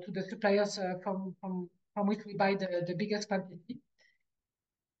to the suppliers from which we buy the biggest quantity.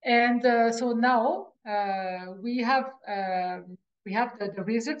 And so now we have the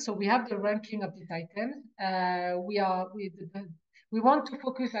results. So we have the ranking of these items. We want to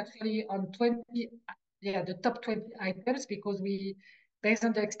focus actually on the top 20 items because based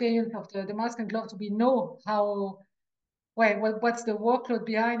on the experience of the mask and gloves, we know what's the workload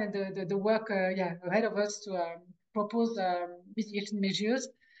behind and the work ahead of us to propose mitigation measures.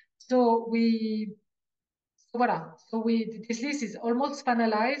 So this list is almost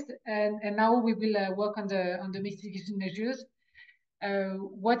finalized, and now we will work on the mitigation measures.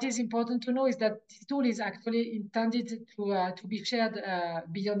 What is important to know is that this tool is actually intended to be shared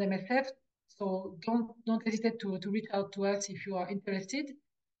beyond MSF. So don't hesitate to reach out to us if you are interested.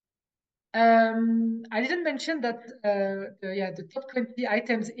 I didn't mention that the top 20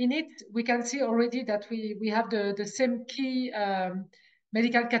 items in it. We can see already that we have the same key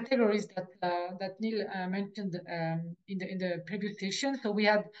medical categories that Neil mentioned in the previous session. So we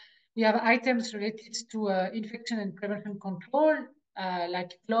have items related to infection and prevention control,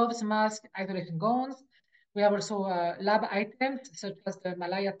 like gloves, masks, isolation gowns. We have also lab items such as the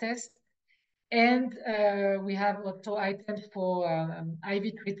malaria test. And we have also items for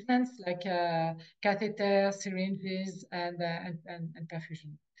IV treatments like catheters, syringes, and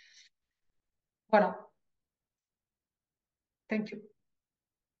perfusion. Voilà. Thank you.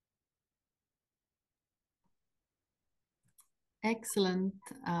 Excellent.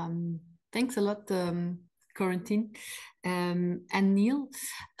 Thanks a lot, Corentine and Neil.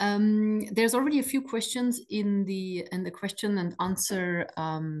 There's already a few questions in the question and answer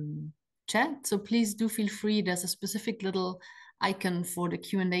chat. So please do feel free. There's a specific little icon for the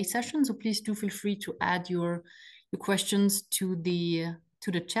Q&A session. So please do feel free to add your questions to the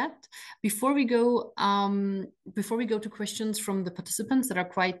chat. Before we go to questions from the participants that are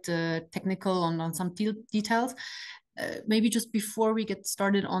quite technical on some details, maybe just before we get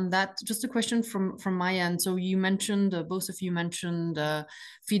started on that, just a question from my end. So you mentioned, both of you mentioned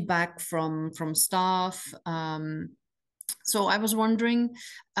feedback from staff. So I was wondering,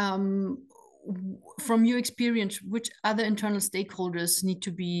 from your experience, which other internal stakeholders need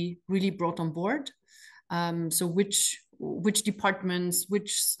to be really brought on board? So which departments,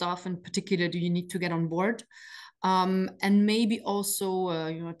 which staff in particular do you need to get on board? And maybe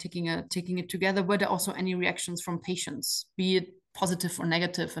also, taking it together, were there also any reactions from patients, be it positive or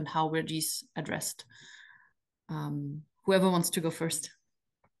negative, and how were these addressed? Whoever wants to go first.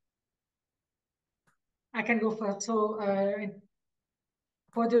 I can go first. So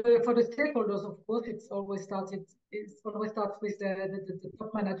for the stakeholders, of course, it always starts with the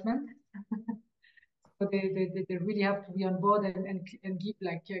top management. So they really have to be on board and give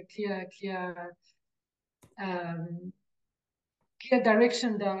like a clear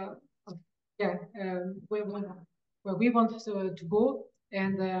direction where we want to go,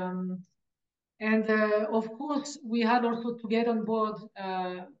 and of course we had also to get on board.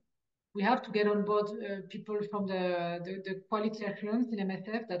 We have to get on board people from the quality assurance in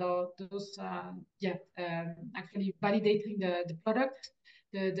MSF that are those actually validating the product,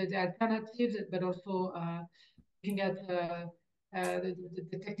 the alternatives, but also looking at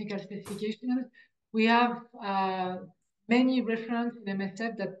the technical specifications. We have many reference in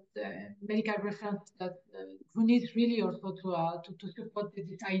MSF that medical reference that who needs really also to support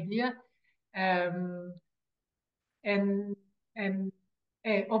this idea, and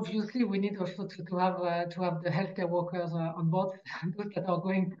obviously we need also to have the healthcare workers on board, those that are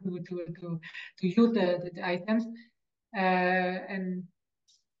going to use the items, and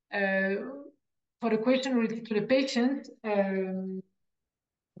for the question related to the patient,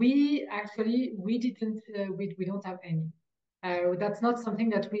 we don't have any. That's not something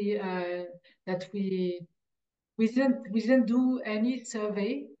that we didn't do any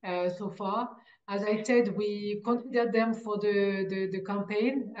survey so far. As I said, we considered them for the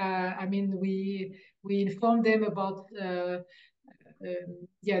campaign. I mean, we informed them about the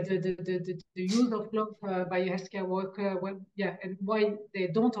use of gloves by a healthcare worker. And why they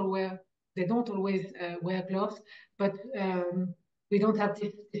don't always wear gloves, but we don't have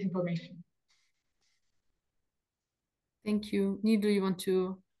this information. Thank you. Nido, you want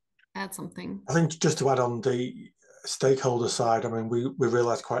to add something? I think just to add on the stakeholder side, I mean, we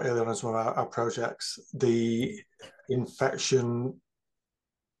realised quite early on as one of our projects, the infection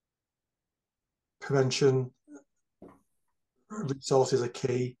prevention resources are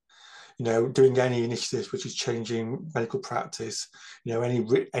key. You know, doing any initiatives which is changing medical practice, you know,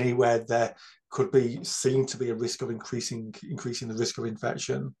 anywhere there could be seen to be a risk of increasing the risk of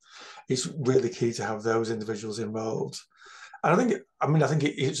infection, it's really key to have those individuals involved. And I think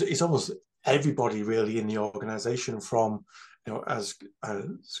it's almost everybody really in the organisation, from, you know, as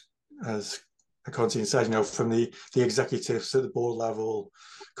Corentine said, you know, from the executives at the board level,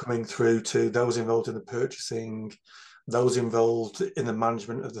 coming through to those involved in the purchasing, those involved in the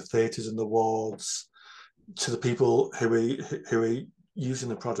management of the theatres and the wards, to the people who are using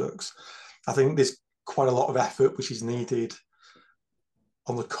the products. I think there's quite a lot of effort which is needed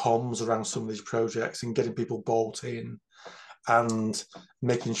on the comms around some of these projects and getting people bought in, and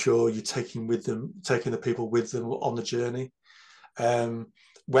making sure you're taking the people with them on the journey.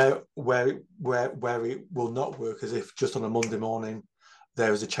 Where it will not work is if just on a Monday morning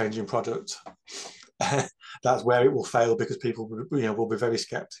there is a change in product. That's where it will fail, because people, you know, will be very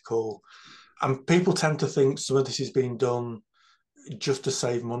skeptical, and people tend to think some of this is being done just to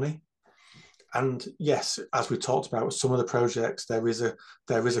save money. And yes, as we talked about, some of the projects there is a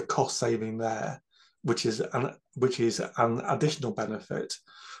cost saving there, which is an additional benefit.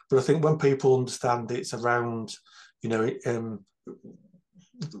 But I think when people understand it's around, you know,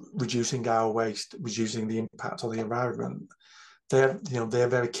 reducing our waste, reducing the impact on the environment, they're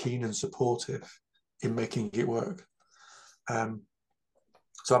very keen and supportive in making it work.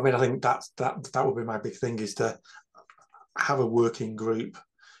 So I mean, I think that would be my big thing, is to have a working group,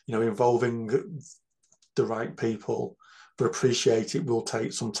 you know, involving the right people, but appreciate it will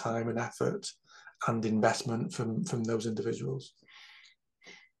take some time and effort and investment from those individuals.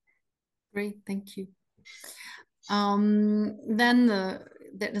 Great, thank you. Then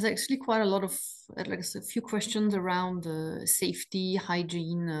there's actually quite a lot of, like a few questions around safety,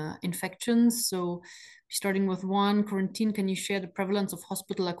 hygiene, infections. So starting with one, Corentine, can you share the prevalence of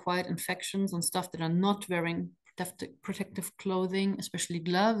hospital-acquired infections on staff that are not wearing protective clothing, especially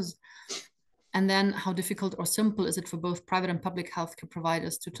gloves? And then how difficult or simple is it for both private and public healthcare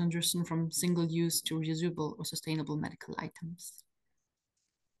providers to transition from single-use to reusable or sustainable medical items?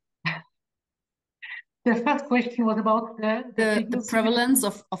 The first question was about the prevalence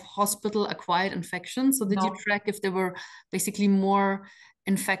of hospital-acquired infections. So did you track if there were basically more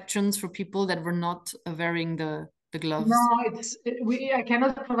infections for people that were not wearing the gloves? No, I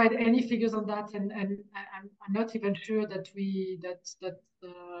cannot provide any figures on that, and I'm not even sure that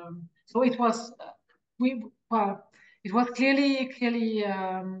so it was it was clearly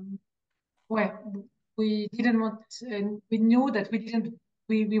well, we didn't want, and we knew that we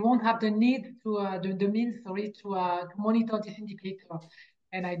we won't have the need to the means, sorry, to monitor this indicator.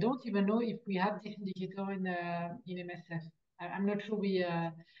 And I don't even know if we have this indicator in MSF. I'm not sure we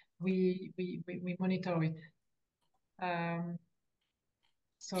monitor it.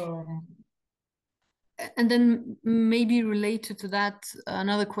 So. And then maybe related to that,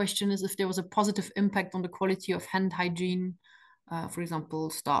 another question is if there was a positive impact on the quality of hand hygiene, for example,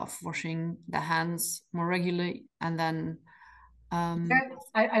 staff washing their hands more regularly, and then. Yeah,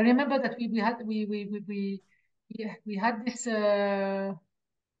 I remember that we had this.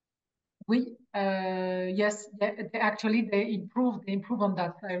 Yes, they actually they improve on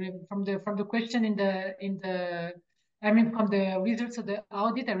that. From the question in the I mean from the results of the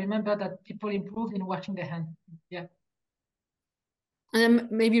audit, I remember that people improved in washing their hands. Yeah. And then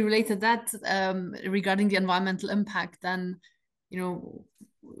maybe related that regarding the environmental impact, then, you know,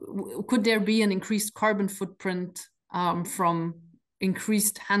 could there be an increased carbon footprint from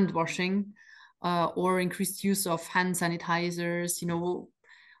increased hand washing or increased use of hand sanitizers? You know,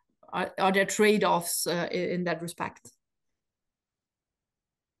 are there trade-offs in that respect?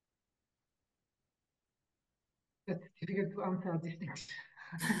 That's difficult to answer these things.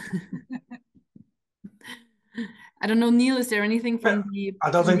 I don't know, Neil, is there anything from the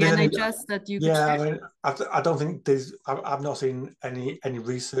NHS that you could share? I mean, I don't think there's. I've not seen any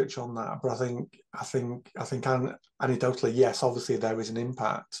research on that, but I think anecdotally, yes, obviously there is an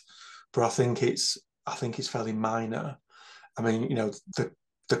impact, but I think it's fairly minor. I mean, you know,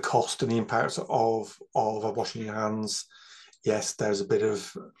 the cost and the impact of washing your hands. Yes, there's a bit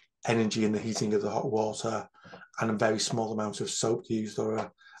of energy in the heating of the hot water, and a very small amount of soap used, or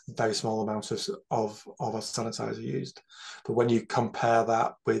a very small amount of a sanitizer used. But when you compare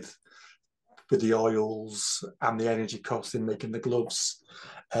that with the oils and the energy cost in making the gloves,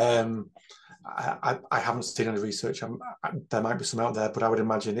 I haven't seen any research. There might be some out there, but I would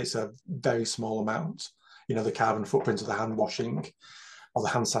imagine it's a very small amount. You know, the carbon footprint of the hand washing or the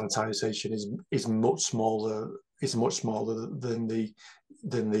hand sanitization is much smaller. Is much smaller than the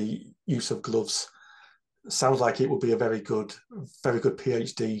use of gloves. Sounds like it would be a very good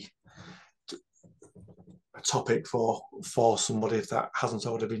PhD topic for somebody if that hasn't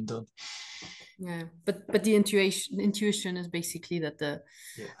already been done. Yeah, but the intuition is basically that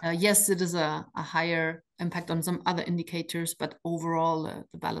yes, it is a higher impact on some other indicators, but overall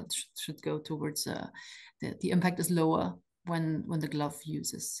the balance should go towards the impact is lower when the glove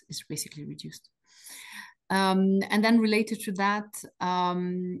use is basically reduced. And then related to that,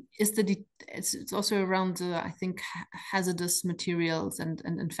 it's also around I think hazardous materials and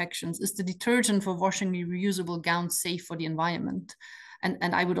infections. Is the detergent for washing reusable gowns safe for the environment?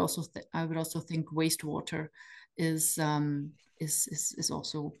 And I would also think wastewater is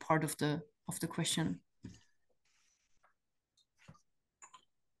also part of the question.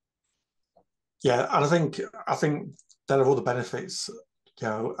 Yeah, and I think there are other benefits. You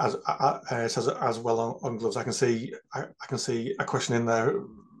know, as well on gloves. I can see a question in there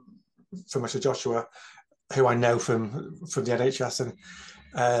from Mr. Joshua, who I know from the NHS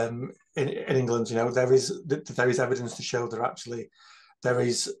and in England. You know, there is evidence to show that there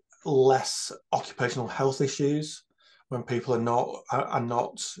is less occupational health issues when people are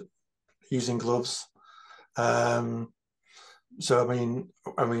not using gloves. So I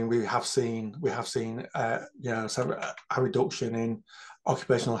mean, we have seen you know, a reduction in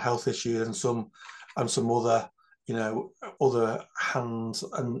occupational health issues and some other, you know, other hand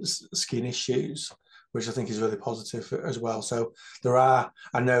and skin issues, which I think is really positive as well. So I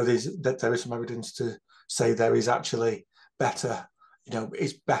know there is some evidence to say there is actually better, you know,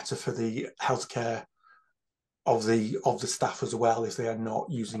 it's better for the healthcare of the staff as well if they are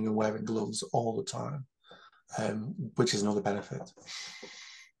not using and wearing gloves all the time. Which is another benefit.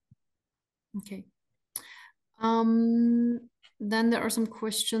 Okay. Then there are some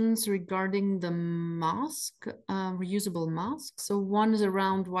questions regarding the mask, reusable mask. So one is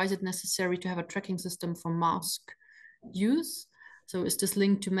around why is it necessary to have a tracking system for mask use? So is this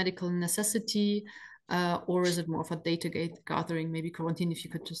linked to medical necessity, or is it more of a data gathering? Maybe Corentine, if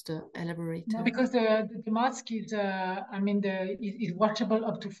you could just elaborate. No, because the mask is, is washable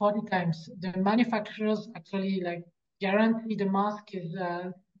up to 40 times. The manufacturers actually guarantee the mask is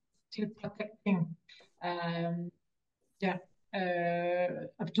still protecting.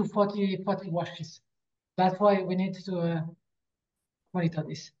 Up to 40 washes. That's why we need to monitor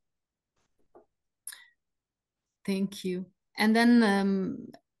this. Thank you. And then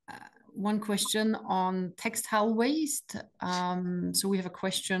one question on textile waste. So we have a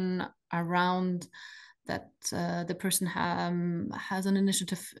question around that the person has an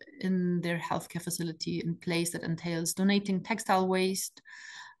initiative in their healthcare facility in place that entails donating textile waste,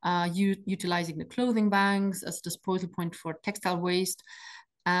 utilizing the clothing banks as a disposal point for textile waste.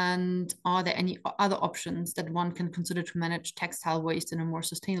 And are there any other options that one can consider to manage textile waste in a more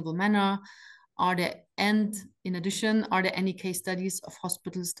sustainable manner? And in addition, are there any case studies of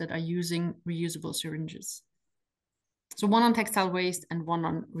hospitals that are using reusable syringes? So one on textile waste and one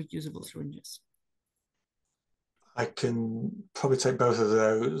on reusable syringes. I can probably take both of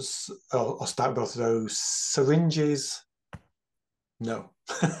those, or start both of those. Syringes, no.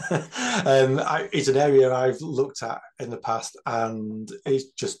 It's an area I've looked at in the past, and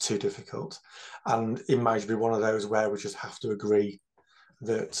it's just too difficult. And it might be one of those where we just have to agree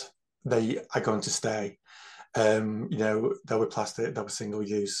that they are going to stay. You know, they'll be plastic, they'll be single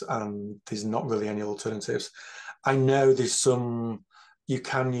use, and there's not really any alternatives. I know there's some, you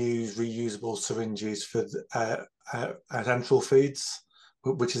can use reusable syringes for enteral feeds,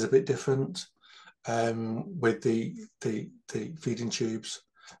 which is a bit different, with the feeding tubes,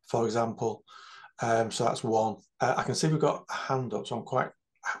 for example. So that's one. I can see we've got a hand up, so I'm quite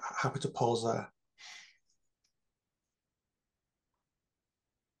happy to pause there.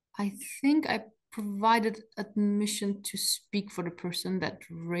 I think I provided admission to speak for the person that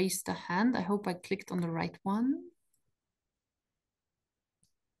raised the hand. I hope I clicked on the right one.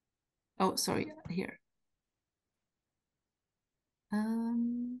 Oh, sorry, here.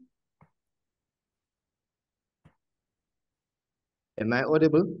 Am I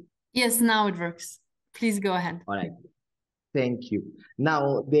audible? Yes, now it works. Please go ahead. All right. Thank you.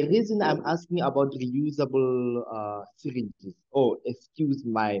 Now, the reason I'm asking about reusable syringes, oh, excuse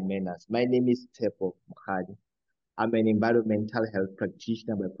my manners. My name is Tepo Mukhadi. I'm an environmental health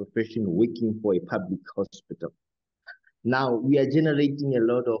practitioner by profession working for a public hospital. Now, we are generating a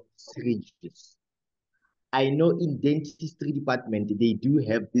lot of syringes. I know in dentistry department, they do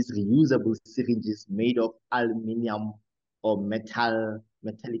have these reusable syringes made of aluminum or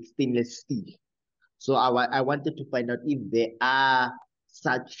metallic stainless steel. So I wanted to find out if there are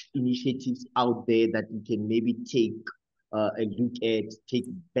such initiatives out there that we can maybe take a look at, take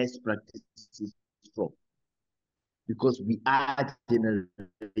best practices from. Because we are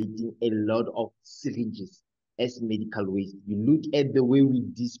generating a lot of syringes as medical waste. You look at the way we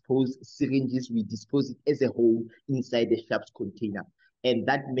dispose syringes, we dispose it as a whole inside the sharps container. And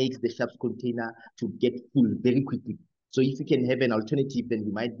that makes the sharps container to get full very quickly. So if we can have an alternative, then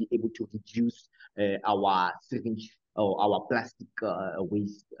we might be able to reduce our syringe or our plastic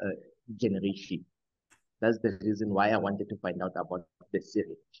waste generation. That's the reason why I wanted to find out about the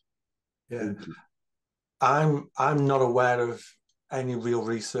syringe. Yeah. Thank you. I'm not aware of any real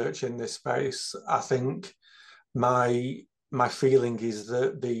research in this space. I think my feeling is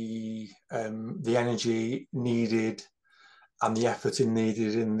that the energy needed and the effort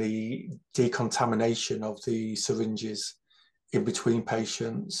needed in the decontamination of the syringes in between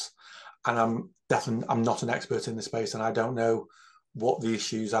patients, and I'm not an expert in the space, and I don't know what the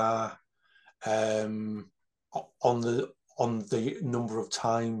issues are on the number of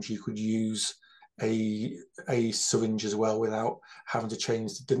times you could use a syringe as well without having to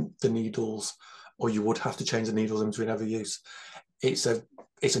change the needles, or you would have to change the needles in between every use. It's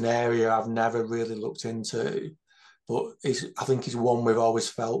an area I've never really looked into, but I think it's one we've always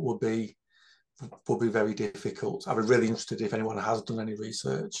felt would be very difficult. I'd be really interested if anyone has done any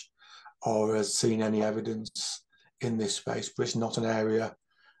research or has seen any evidence in this space, but it's not an area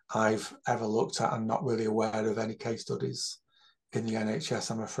I've ever looked at. I'm not really aware of any case studies in the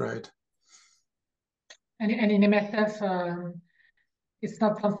NHS, I'm afraid. And in MSF, it's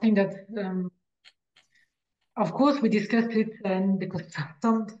not something that, of course, we discussed it, and because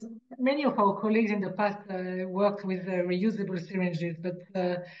many of our colleagues in the past worked with reusable syringes, but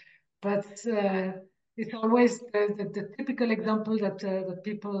it's always the typical example that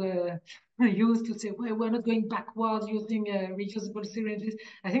people use to say, well, we're not going backwards using reusable syringes.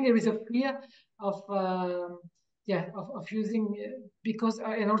 I think there is a fear of using because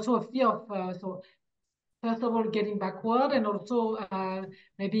and also a fear of so. First of all, getting backward, and also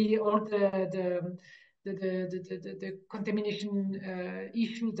maybe all the contamination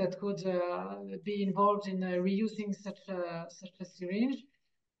issues that could be involved in reusing such a syringe.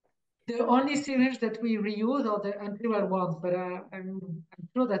 The only syringe that we reuse are the antiviral ones, but I'm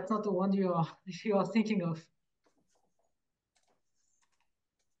sure that's not the one you are thinking of.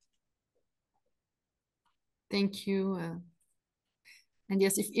 Thank you. And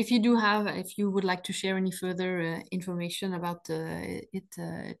yes, if you would like to share any further information about it,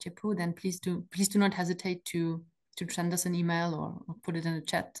 Tepo, then please do not hesitate to send us an email or put it in the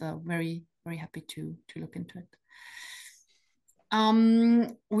chat. Very, very happy to look into it.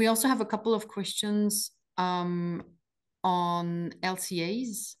 We also have a couple of questions on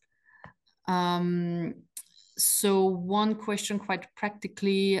LCAs. So one question quite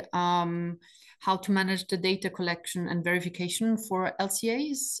practically, how to manage the data collection and verification for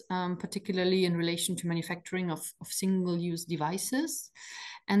LCAs, particularly in relation to manufacturing of single-use devices.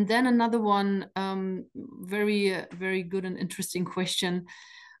 And then another one, very, very good and interesting question.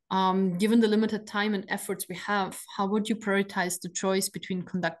 Given the limited time and efforts we have, how would you prioritize the choice between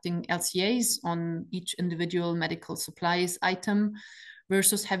conducting LCAs on each individual medical supplies item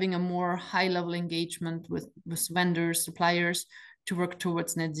versus having a more high-level engagement with vendors, suppliers to work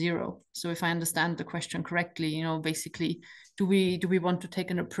towards net zero? So if I understand the question correctly, you know, basically, do we want to take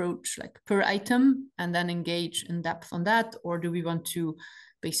an approach like per item and then engage in depth on that, or do we want to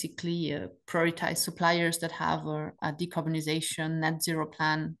basically prioritize suppliers that have a decarbonization net zero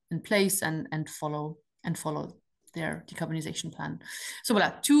plan in place and follow their decarbonization plan? So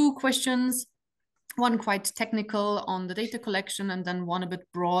voilà, two questions. One quite technical on the data collection, and then one a bit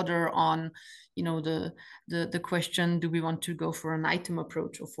broader on, you know, the question: do we want to go for an item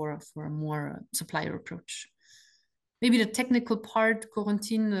approach or for a more supplier approach? Maybe the technical part,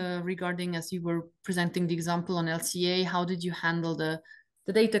 Corentine, regarding, as you were presenting the example on LCA, how did you handle the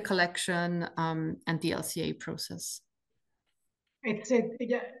data collection and the LCA process? It's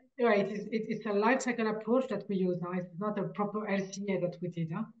a life cycle approach that we use now. It's not a proper LCA that we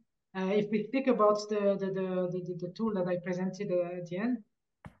did. Huh? If we speak about the tool that I presented at the end,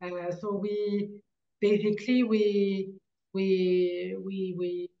 so we basically we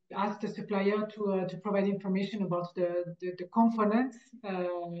asked the supplier to provide information about the components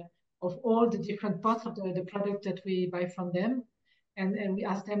of all the different parts of the product that we buy from them, and we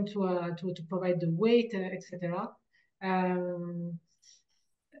asked them to provide the weight, etc.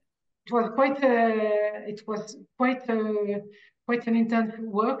 It was quite an intense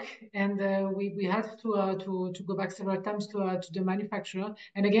work, and we had to go back several times to the manufacturer.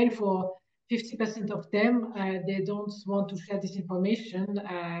 And again, for 50% of them, they don't want to share this information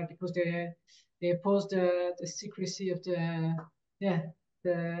because they oppose the secrecy of the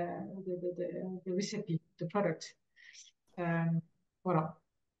recipe, the product. Voilà.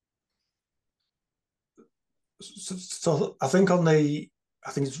 So I think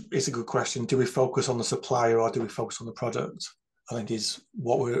it's a good question. Do we focus on the supplier or do we focus on the product? I think is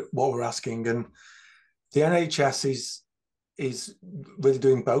what we're asking, and the NHS is really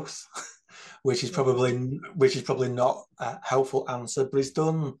doing both, which is probably not a helpful answer. But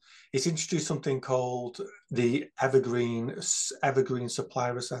it's introduced something called the evergreen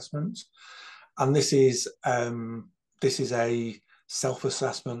supplier assessment, and this is a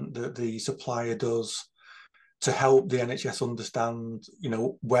self-assessment that the supplier does to help the NHS understand, you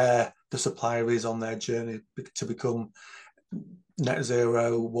know, where the supplier is on their journey to become net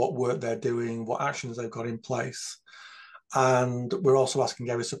zero, what work they're doing, what actions they've got in place. And we're also asking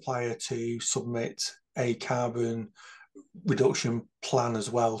every supplier to submit a carbon reduction plan as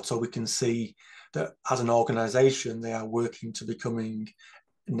well, so we can see that as an organisation they are working to becoming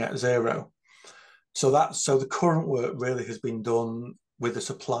net zero. So the current work really has been done with the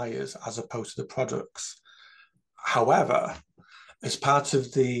suppliers as opposed to the products. However, as part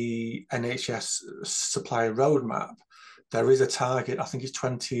of the NHS supplier roadmap, there is a target, I think it's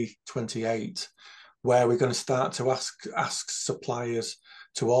 2028, where we're going to start to ask suppliers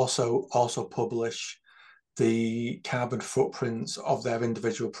to also publish the carbon footprints of their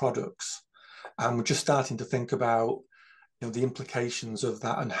individual products. And we're just starting to think about, you know, the implications of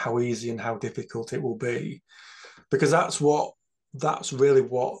that and how easy and how difficult it will be, because that's really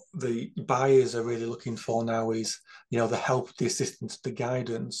what the buyers are really looking for now is, you know, the help, the assistance, the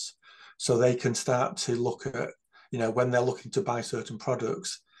guidance, so they can start to look at, you know, when they're looking to buy certain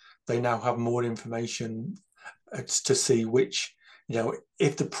products, they now have more information to see which, you know,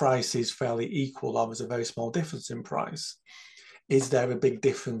 if the price is fairly equal or there's a very small difference in price, is there a big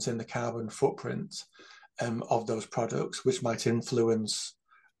difference in the carbon footprint of those products, which might influence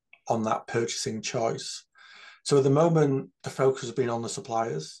on that purchasing choice. So at the moment, the focus has been on the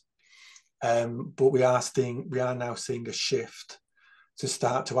suppliers, but we are now seeing a shift to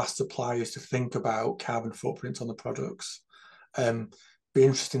start to ask suppliers to think about carbon footprints on the products. Be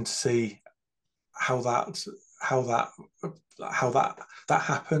interesting to see how that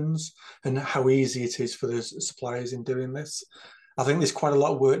happens and how easy it is for the suppliers in doing this. I think there's quite a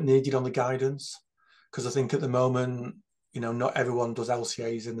lot of work needed on the guidance, because I think at the moment, you know, not everyone does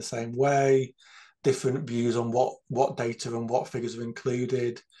LCAs in the same way. Different views on what data and what figures are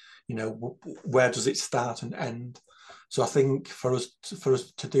included. you know, where does it start and end? So I think for us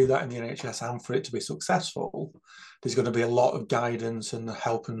to do that in the NHS and for it to be successful, there's going to be a lot of guidance and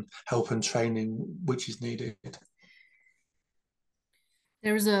help and training which is needed.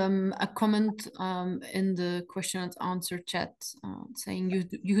 There's a comment in the question and answer chat saying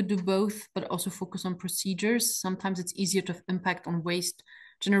you could do both, but also focus on procedures. Sometimes it's easier to have impact on waste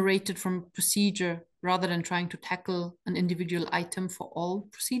generated from procedure rather than trying to tackle an individual item for all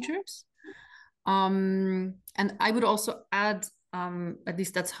procedures. And I would also add, at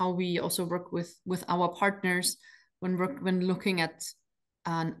least that's how we also work with our partners when looking at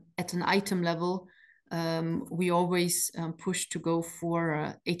an item level. We always push to go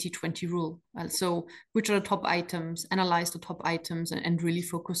for 80-20 rule. So which are the top items, analyze the top items and really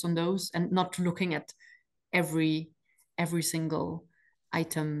focus on those and not looking at every single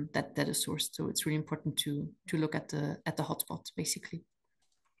item that is sourced. So it's really important to look at the hotspots basically.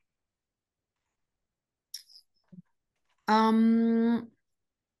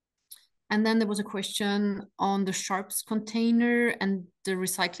 And then there was a question on the sharps container and the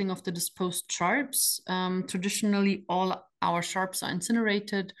recycling of the disposed sharps. Traditionally, all our sharps are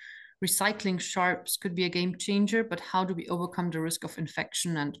incinerated. Recycling sharps could be a game changer, but how do we overcome the risk of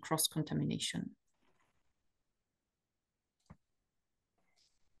infection and cross-contamination?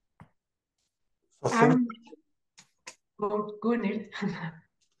 Go Neil.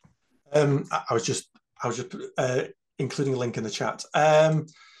 I was just including a link in the chat.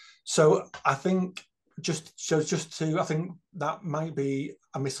 So I think I think that might be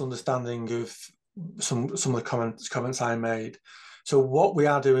a misunderstanding of some of the comments I made. So what we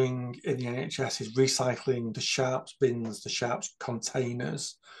are doing in the NHS is recycling the sharps bins, the sharps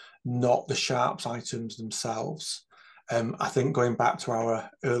containers, not the sharps items themselves. I think going back to our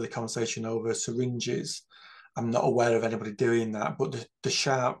early conversation over syringes, I'm not aware of anybody doing that, but the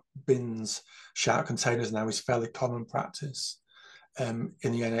sharp bins, sharp containers now is fairly common practice in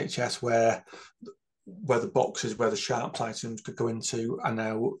the NHS, where the boxes where the sharp items could go into are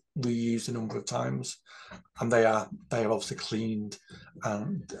now reused a number of times, and they are obviously cleaned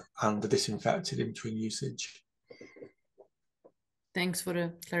and disinfected in between usage. Thanks for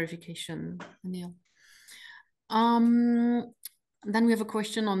the clarification, Neil. Then we have a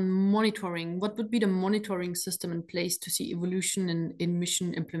question on monitoring. What would be the monitoring system in place to see evolution in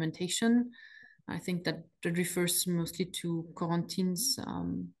mission implementation? I think that refers mostly to Corentin's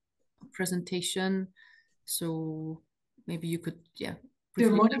presentation. So maybe you could,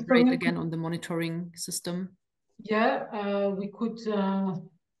 briefly elaborate again on the monitoring system. Yeah, we could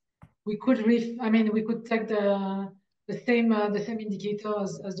take the same indicator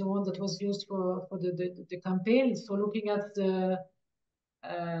as the one that was used for the campaign. So looking at the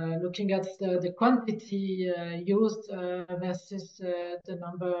quantity used versus the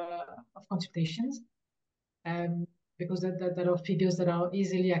number of consultations, because that are figures that are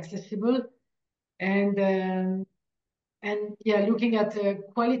easily accessible, and yeah, looking at a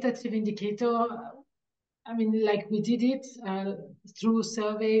qualitative indicator. I mean, like we did it through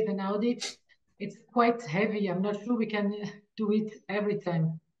surveys and audits. It's quite heavy. I'm not sure we can do it every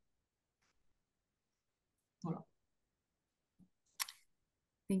time.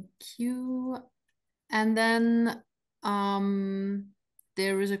 Thank you. And then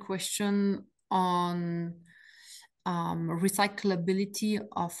there is a question on recyclability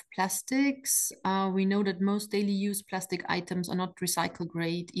of plastics. We know that most daily use plastic items are not recycle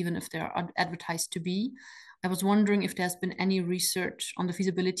grade, even if they are advertised to be. I was wondering if there's been any research on the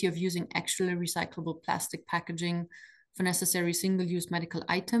feasibility of using actually recyclable plastic packaging for necessary single-use medical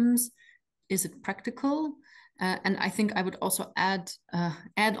items. Is it practical? And I think I would also add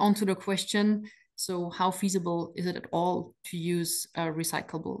on to the question, so how feasible is it at all to use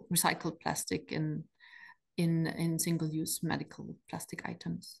recycled plastic in single-use medical plastic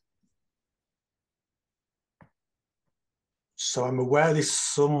items? So I'm aware there's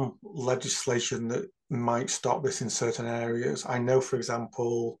some legislation that might stop this in certain areas. I know, for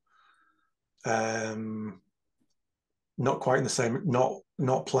example, not quite in the same, not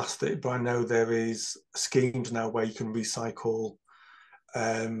plastic, but I know there is schemes now where you can recycle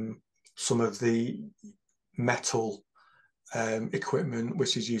some of the metal equipment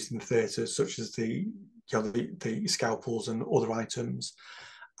which is used in theatres, such as the scalpels and other items.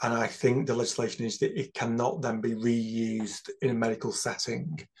 And I think the legislation is that it cannot then be reused in a medical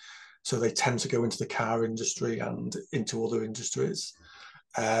setting. So they tend to go into the car industry and into other industries.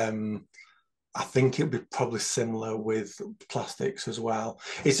 I think it would be probably similar with plastics as well.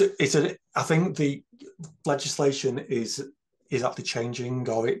 I think the legislation is actually changing,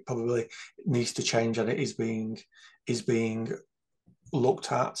 or it probably needs to change, and it is being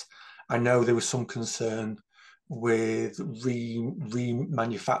looked at. I know there was some concern with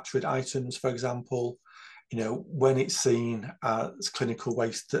remanufactured items, for example, when it's seen as clinical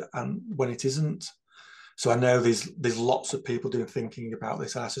waste and when it isn't. So I know there's lots of people thinking about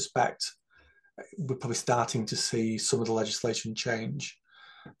this, and I suspect we're probably starting to see some of the legislation change.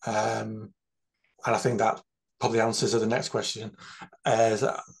 And I think that probably answers the next question as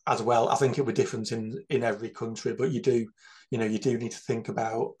well. I think it would be different in every country, but you do need to think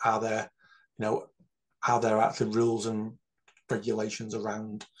about are there actually rules and regulations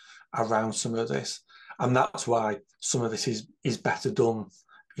around some of this, and that's why some of this is better done,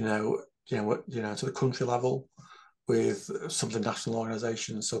 to the country level with some of the national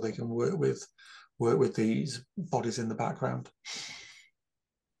organisations, so they can work with these bodies in the background.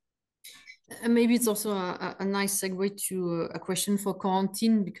 And maybe it's also a nice segue to a question for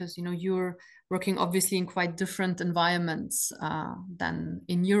Corentine, because you're working obviously in quite different environments than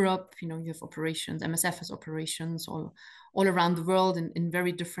in Europe. You have operations, MSF has operations all around the world in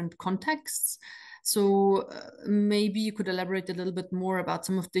very different contexts. So maybe you could elaborate a little bit more about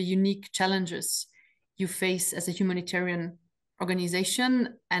some of the unique challenges you face as a humanitarian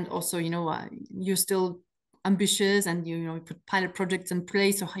organization, and also you're still ambitious and you put pilot projects in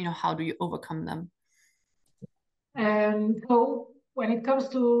place. So how do you overcome them? So when it comes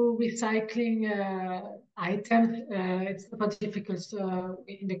to recycling items, it's super difficult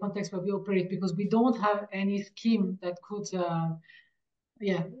in the context where we operate, because we don't have any scheme that could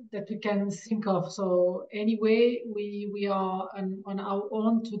that we can think of. So anyway, we are on our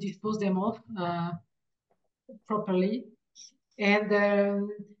own to dispose them of properly. And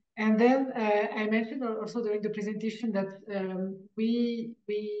then I mentioned also during the presentation that we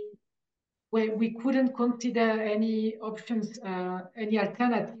couldn't consider any options, any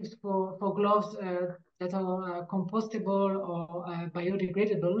alternatives for gloves that are compostable or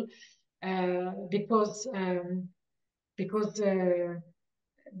biodegradable, because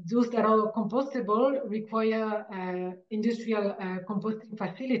those that are compostable require industrial composting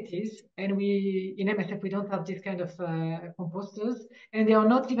facilities, and we in MSF we don't have this kind of composters, and they are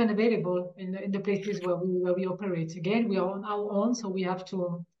not even available in the places where we operate. Again, we are on our own, so we have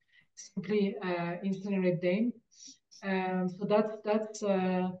to simply incinerate them. So that's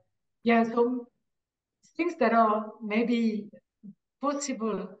so things that are maybe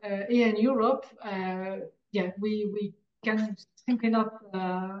possible here in Europe. We can simply not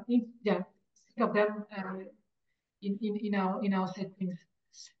think of them in our settings.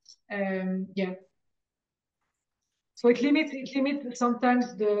 So it limits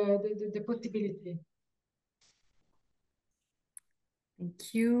sometimes the possibility.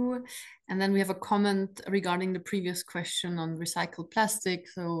 Thank you. And then we have a comment regarding the previous question on recycled plastic.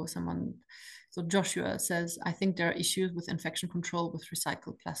 So Joshua says, I think there are issues with infection control with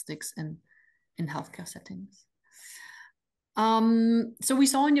recycled plastics in healthcare settings. So we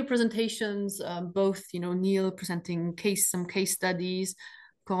saw in your presentations both, Neil presenting some case studies,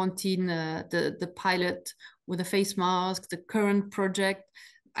 Corentine, the pilot with a face mask, the current project.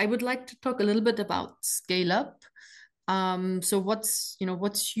 I would like to talk a little bit about scale up. So what's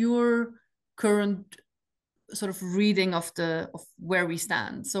your current sort of reading of where we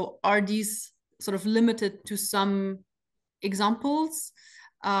stand? So are these sort of limited to some examples?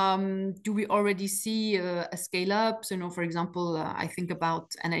 Do we already see a scale up? So, for example, I think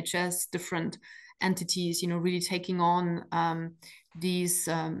about NHS, different entities, really taking on these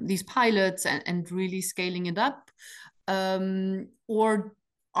pilots and really scaling it up, or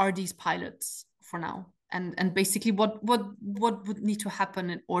are these pilots for now? And basically, what would need to happen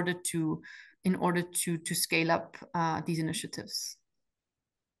in order to scale up these initiatives?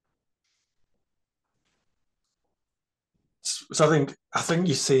 So I think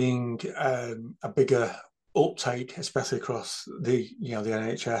you're seeing a bigger uptake, especially across the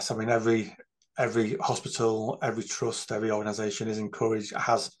NHS. I mean, every hospital, every trust, every organisation is encouraged,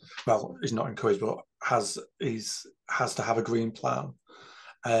 is not encouraged, but has to have a green plan.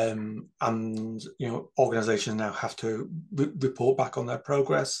 And organisations now have to report back on their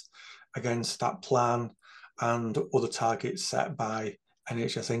progress against that plan and other targets set by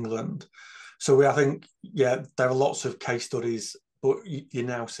NHS England. So I think there are lots of case studies, but you're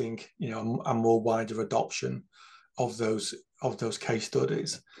now seeing a more wider adoption of those case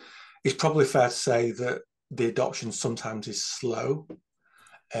studies. It's probably fair to say that the adoption sometimes is slow.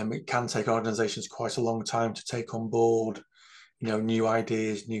 It can take organisations quite a long time to take on board new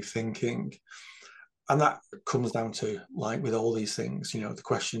ideas, new thinking. And that comes down to, like with all these things, the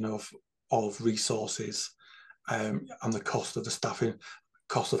question of resources and the cost of the staffing,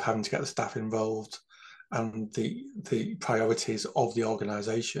 cost of having to get the staff involved, and the priorities of the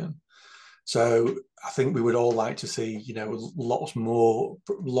organization. So I think we would all like to see, you know, lots more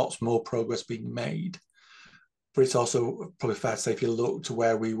progress being made. But it's also probably fair to say, if you look to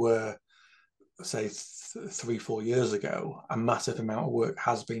where we were, say 3-4 years ago, a massive amount of work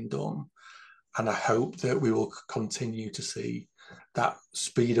has been done, and I hope that we will continue to see that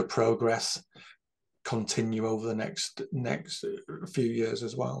speed of progress continue over the next few years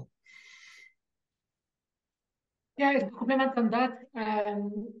as well. Yeah, to comment on that,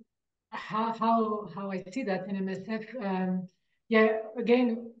 how I see that in MSF. Yeah,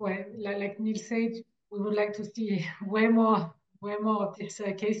 again, well, like Neil said, we would like to see way more of these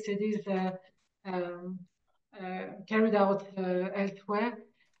case studies carried out elsewhere.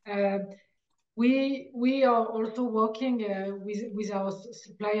 We are also working with our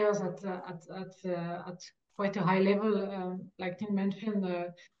suppliers at quite a high level, like Tim mentioned,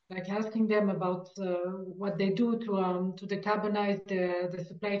 like asking them about what they do to decarbonize the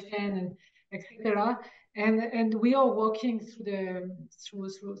supply chain and etc. And we are working through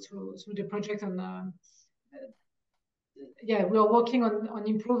the project on. Yeah, we are working on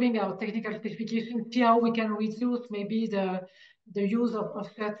improving our technical specifications, see how we can reduce maybe the use of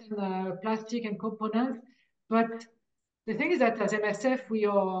certain plastic and components. But the thing is that as MSF, we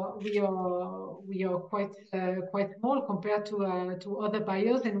are quite small compared to other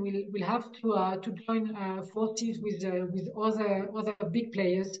buyers, and we'll have to join forces with other big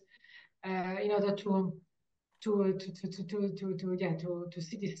players in order to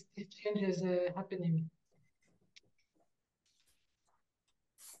see these changes happening.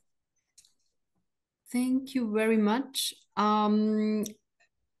 Thank you very much. You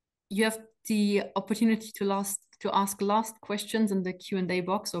have the opportunity to ask last questions in the Q&A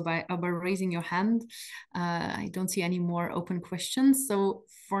box or by raising your hand. I don't see any more open questions. So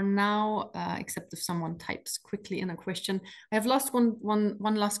for now, except if someone types quickly in a question, I have one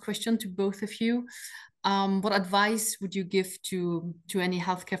last question to both of you. What advice would you give to any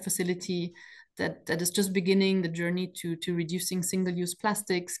healthcare facility that is just beginning the journey to reducing single-use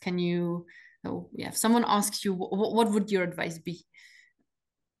plastics? Can you, if someone asks you, what would your advice be?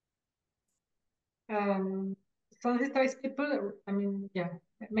 Sensitize people. I mean, yeah,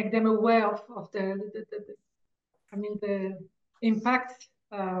 make them aware of the impact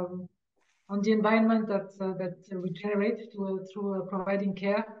on the environment that we generate through providing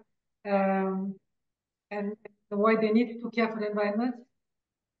care, and why they need to care for the environment.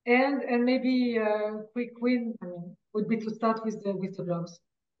 And maybe a quick win, would be to start with the gloves,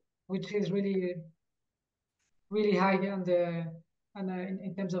 which is really high in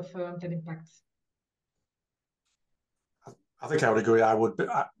terms of the impacts. I think I would agree.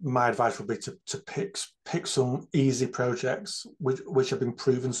 My advice would be to pick some easy projects which have been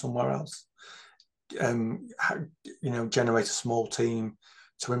proven somewhere else. Generate a small team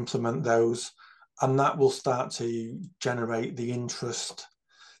to implement those, and that will start to generate the interest,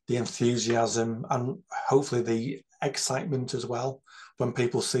 the enthusiasm, and hopefully the excitement as well when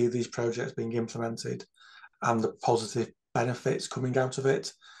people see these projects being implemented and the positive benefits coming out of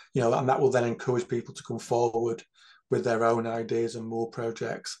it. And that will then encourage people to come forward with their own ideas and more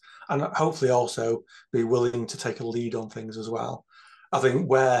projects, and hopefully also be willing to take a lead on things as well. I think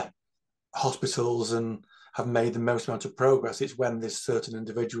where hospitals have made the most amount of progress, it's when there's certain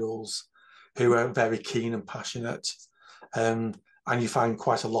individuals who are very keen and passionate, and you find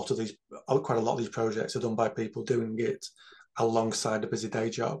quite a lot of these projects are done by people doing it alongside a busy day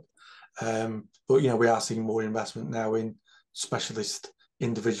job. But we are seeing more investment now in specialist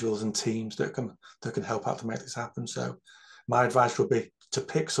individuals and teams that can help out to make this happen. So my advice would be to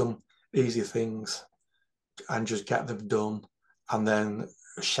pick some easy things and just get them done, and then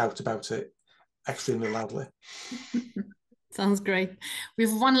shout about it extremely loudly. Sounds great. We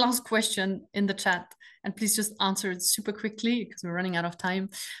have one last question in the chat, and please just answer it super quickly because we're running out of time.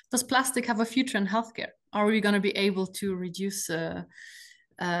 Does plastic have a future in healthcare? Are we going to be able to reduce or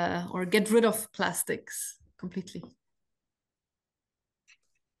get rid of plastics completely?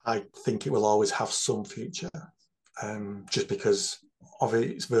 I think it will always have some future, just because of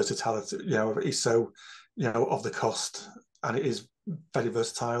its versatility. It's so, of the cost, and it is very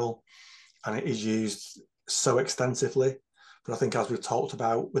versatile, and it is used so extensively. But I think, as we've talked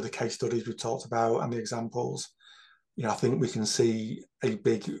about with the case studies we've talked about and the examples, I think we can see a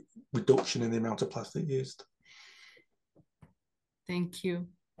big reduction in the amount of plastic used. Thank you.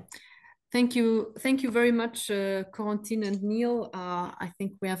 Thank you very much, Corentine and Neil. I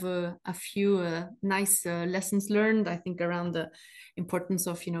think we have a few nice lessons learned, I think, around the importance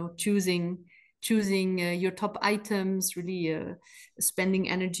of choosing choosing your top items, really spending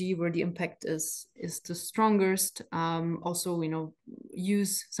energy where the impact is the strongest. Also,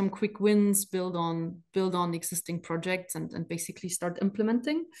 use some quick wins, build on existing projects, and basically start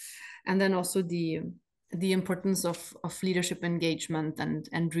implementing. And then also the importance of leadership engagement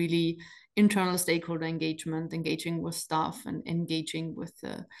and really internal stakeholder engagement, engaging with staff and engaging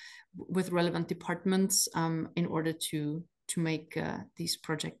with relevant departments in order to make these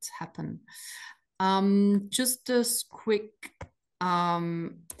projects happen. Just a quick,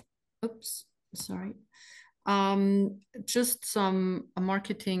 oops, sorry. Just some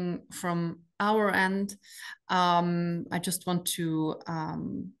marketing from our end. I just want to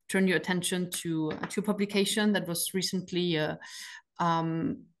turn your attention to a publication that was recently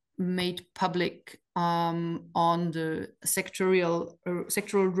made public on the sectoral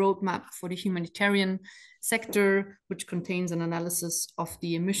roadmap for the humanitarian sector, which contains an analysis of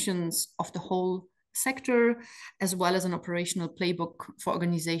the emissions of the whole sector, as well as an operational playbook for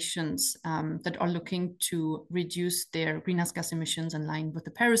organizations that are looking to reduce their greenhouse gas emissions in line with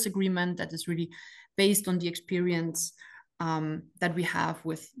the Paris Agreement. That is really based on the experience that we have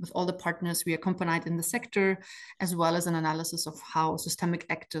with all the partners we accompanied in the sector, as well as an analysis of how systemic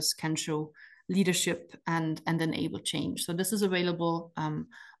actors can show leadership and enable change. So this is available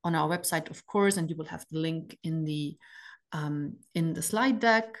on our website, of course, and you will have the link in the slide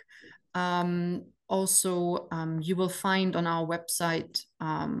deck. Also, you will find on our website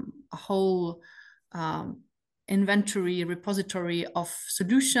a whole inventory repository of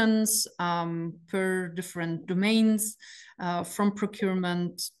solutions per different domains, from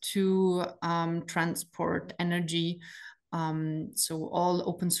procurement to transport, energy. So all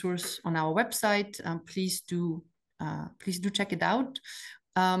open source on our website. Please do check it out.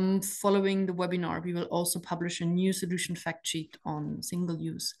 Following the webinar, we will also publish a new solution fact sheet on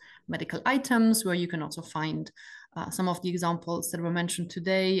single-use medical items, where you can also find some of the examples that were mentioned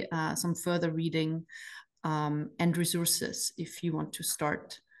today, some further reading and resources if you want to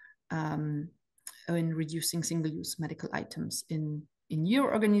start in reducing single-use medical items in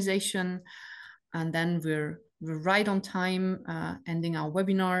your organization. And then we're right on time, ending our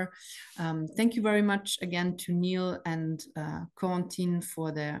webinar. Thank you very much again to Neil and Corentine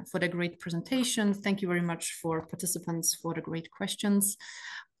for their great presentation. Thank you very much for participants for the great questions.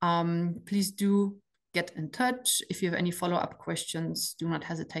 Please do get in touch. If you have any follow-up questions, do not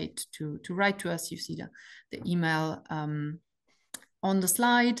hesitate to write to us. You see the email on the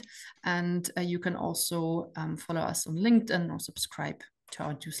slide, and you can also follow us on LinkedIn or subscribe to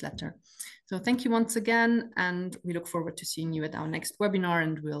our newsletter. So thank you once again, and we look forward to seeing you at our next webinar,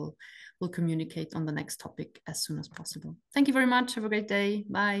 and we'll communicate on the next topic as soon as possible. Thank you very much. Have a great day.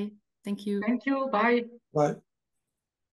 Bye. Thank you. Thank you. Bye. Bye.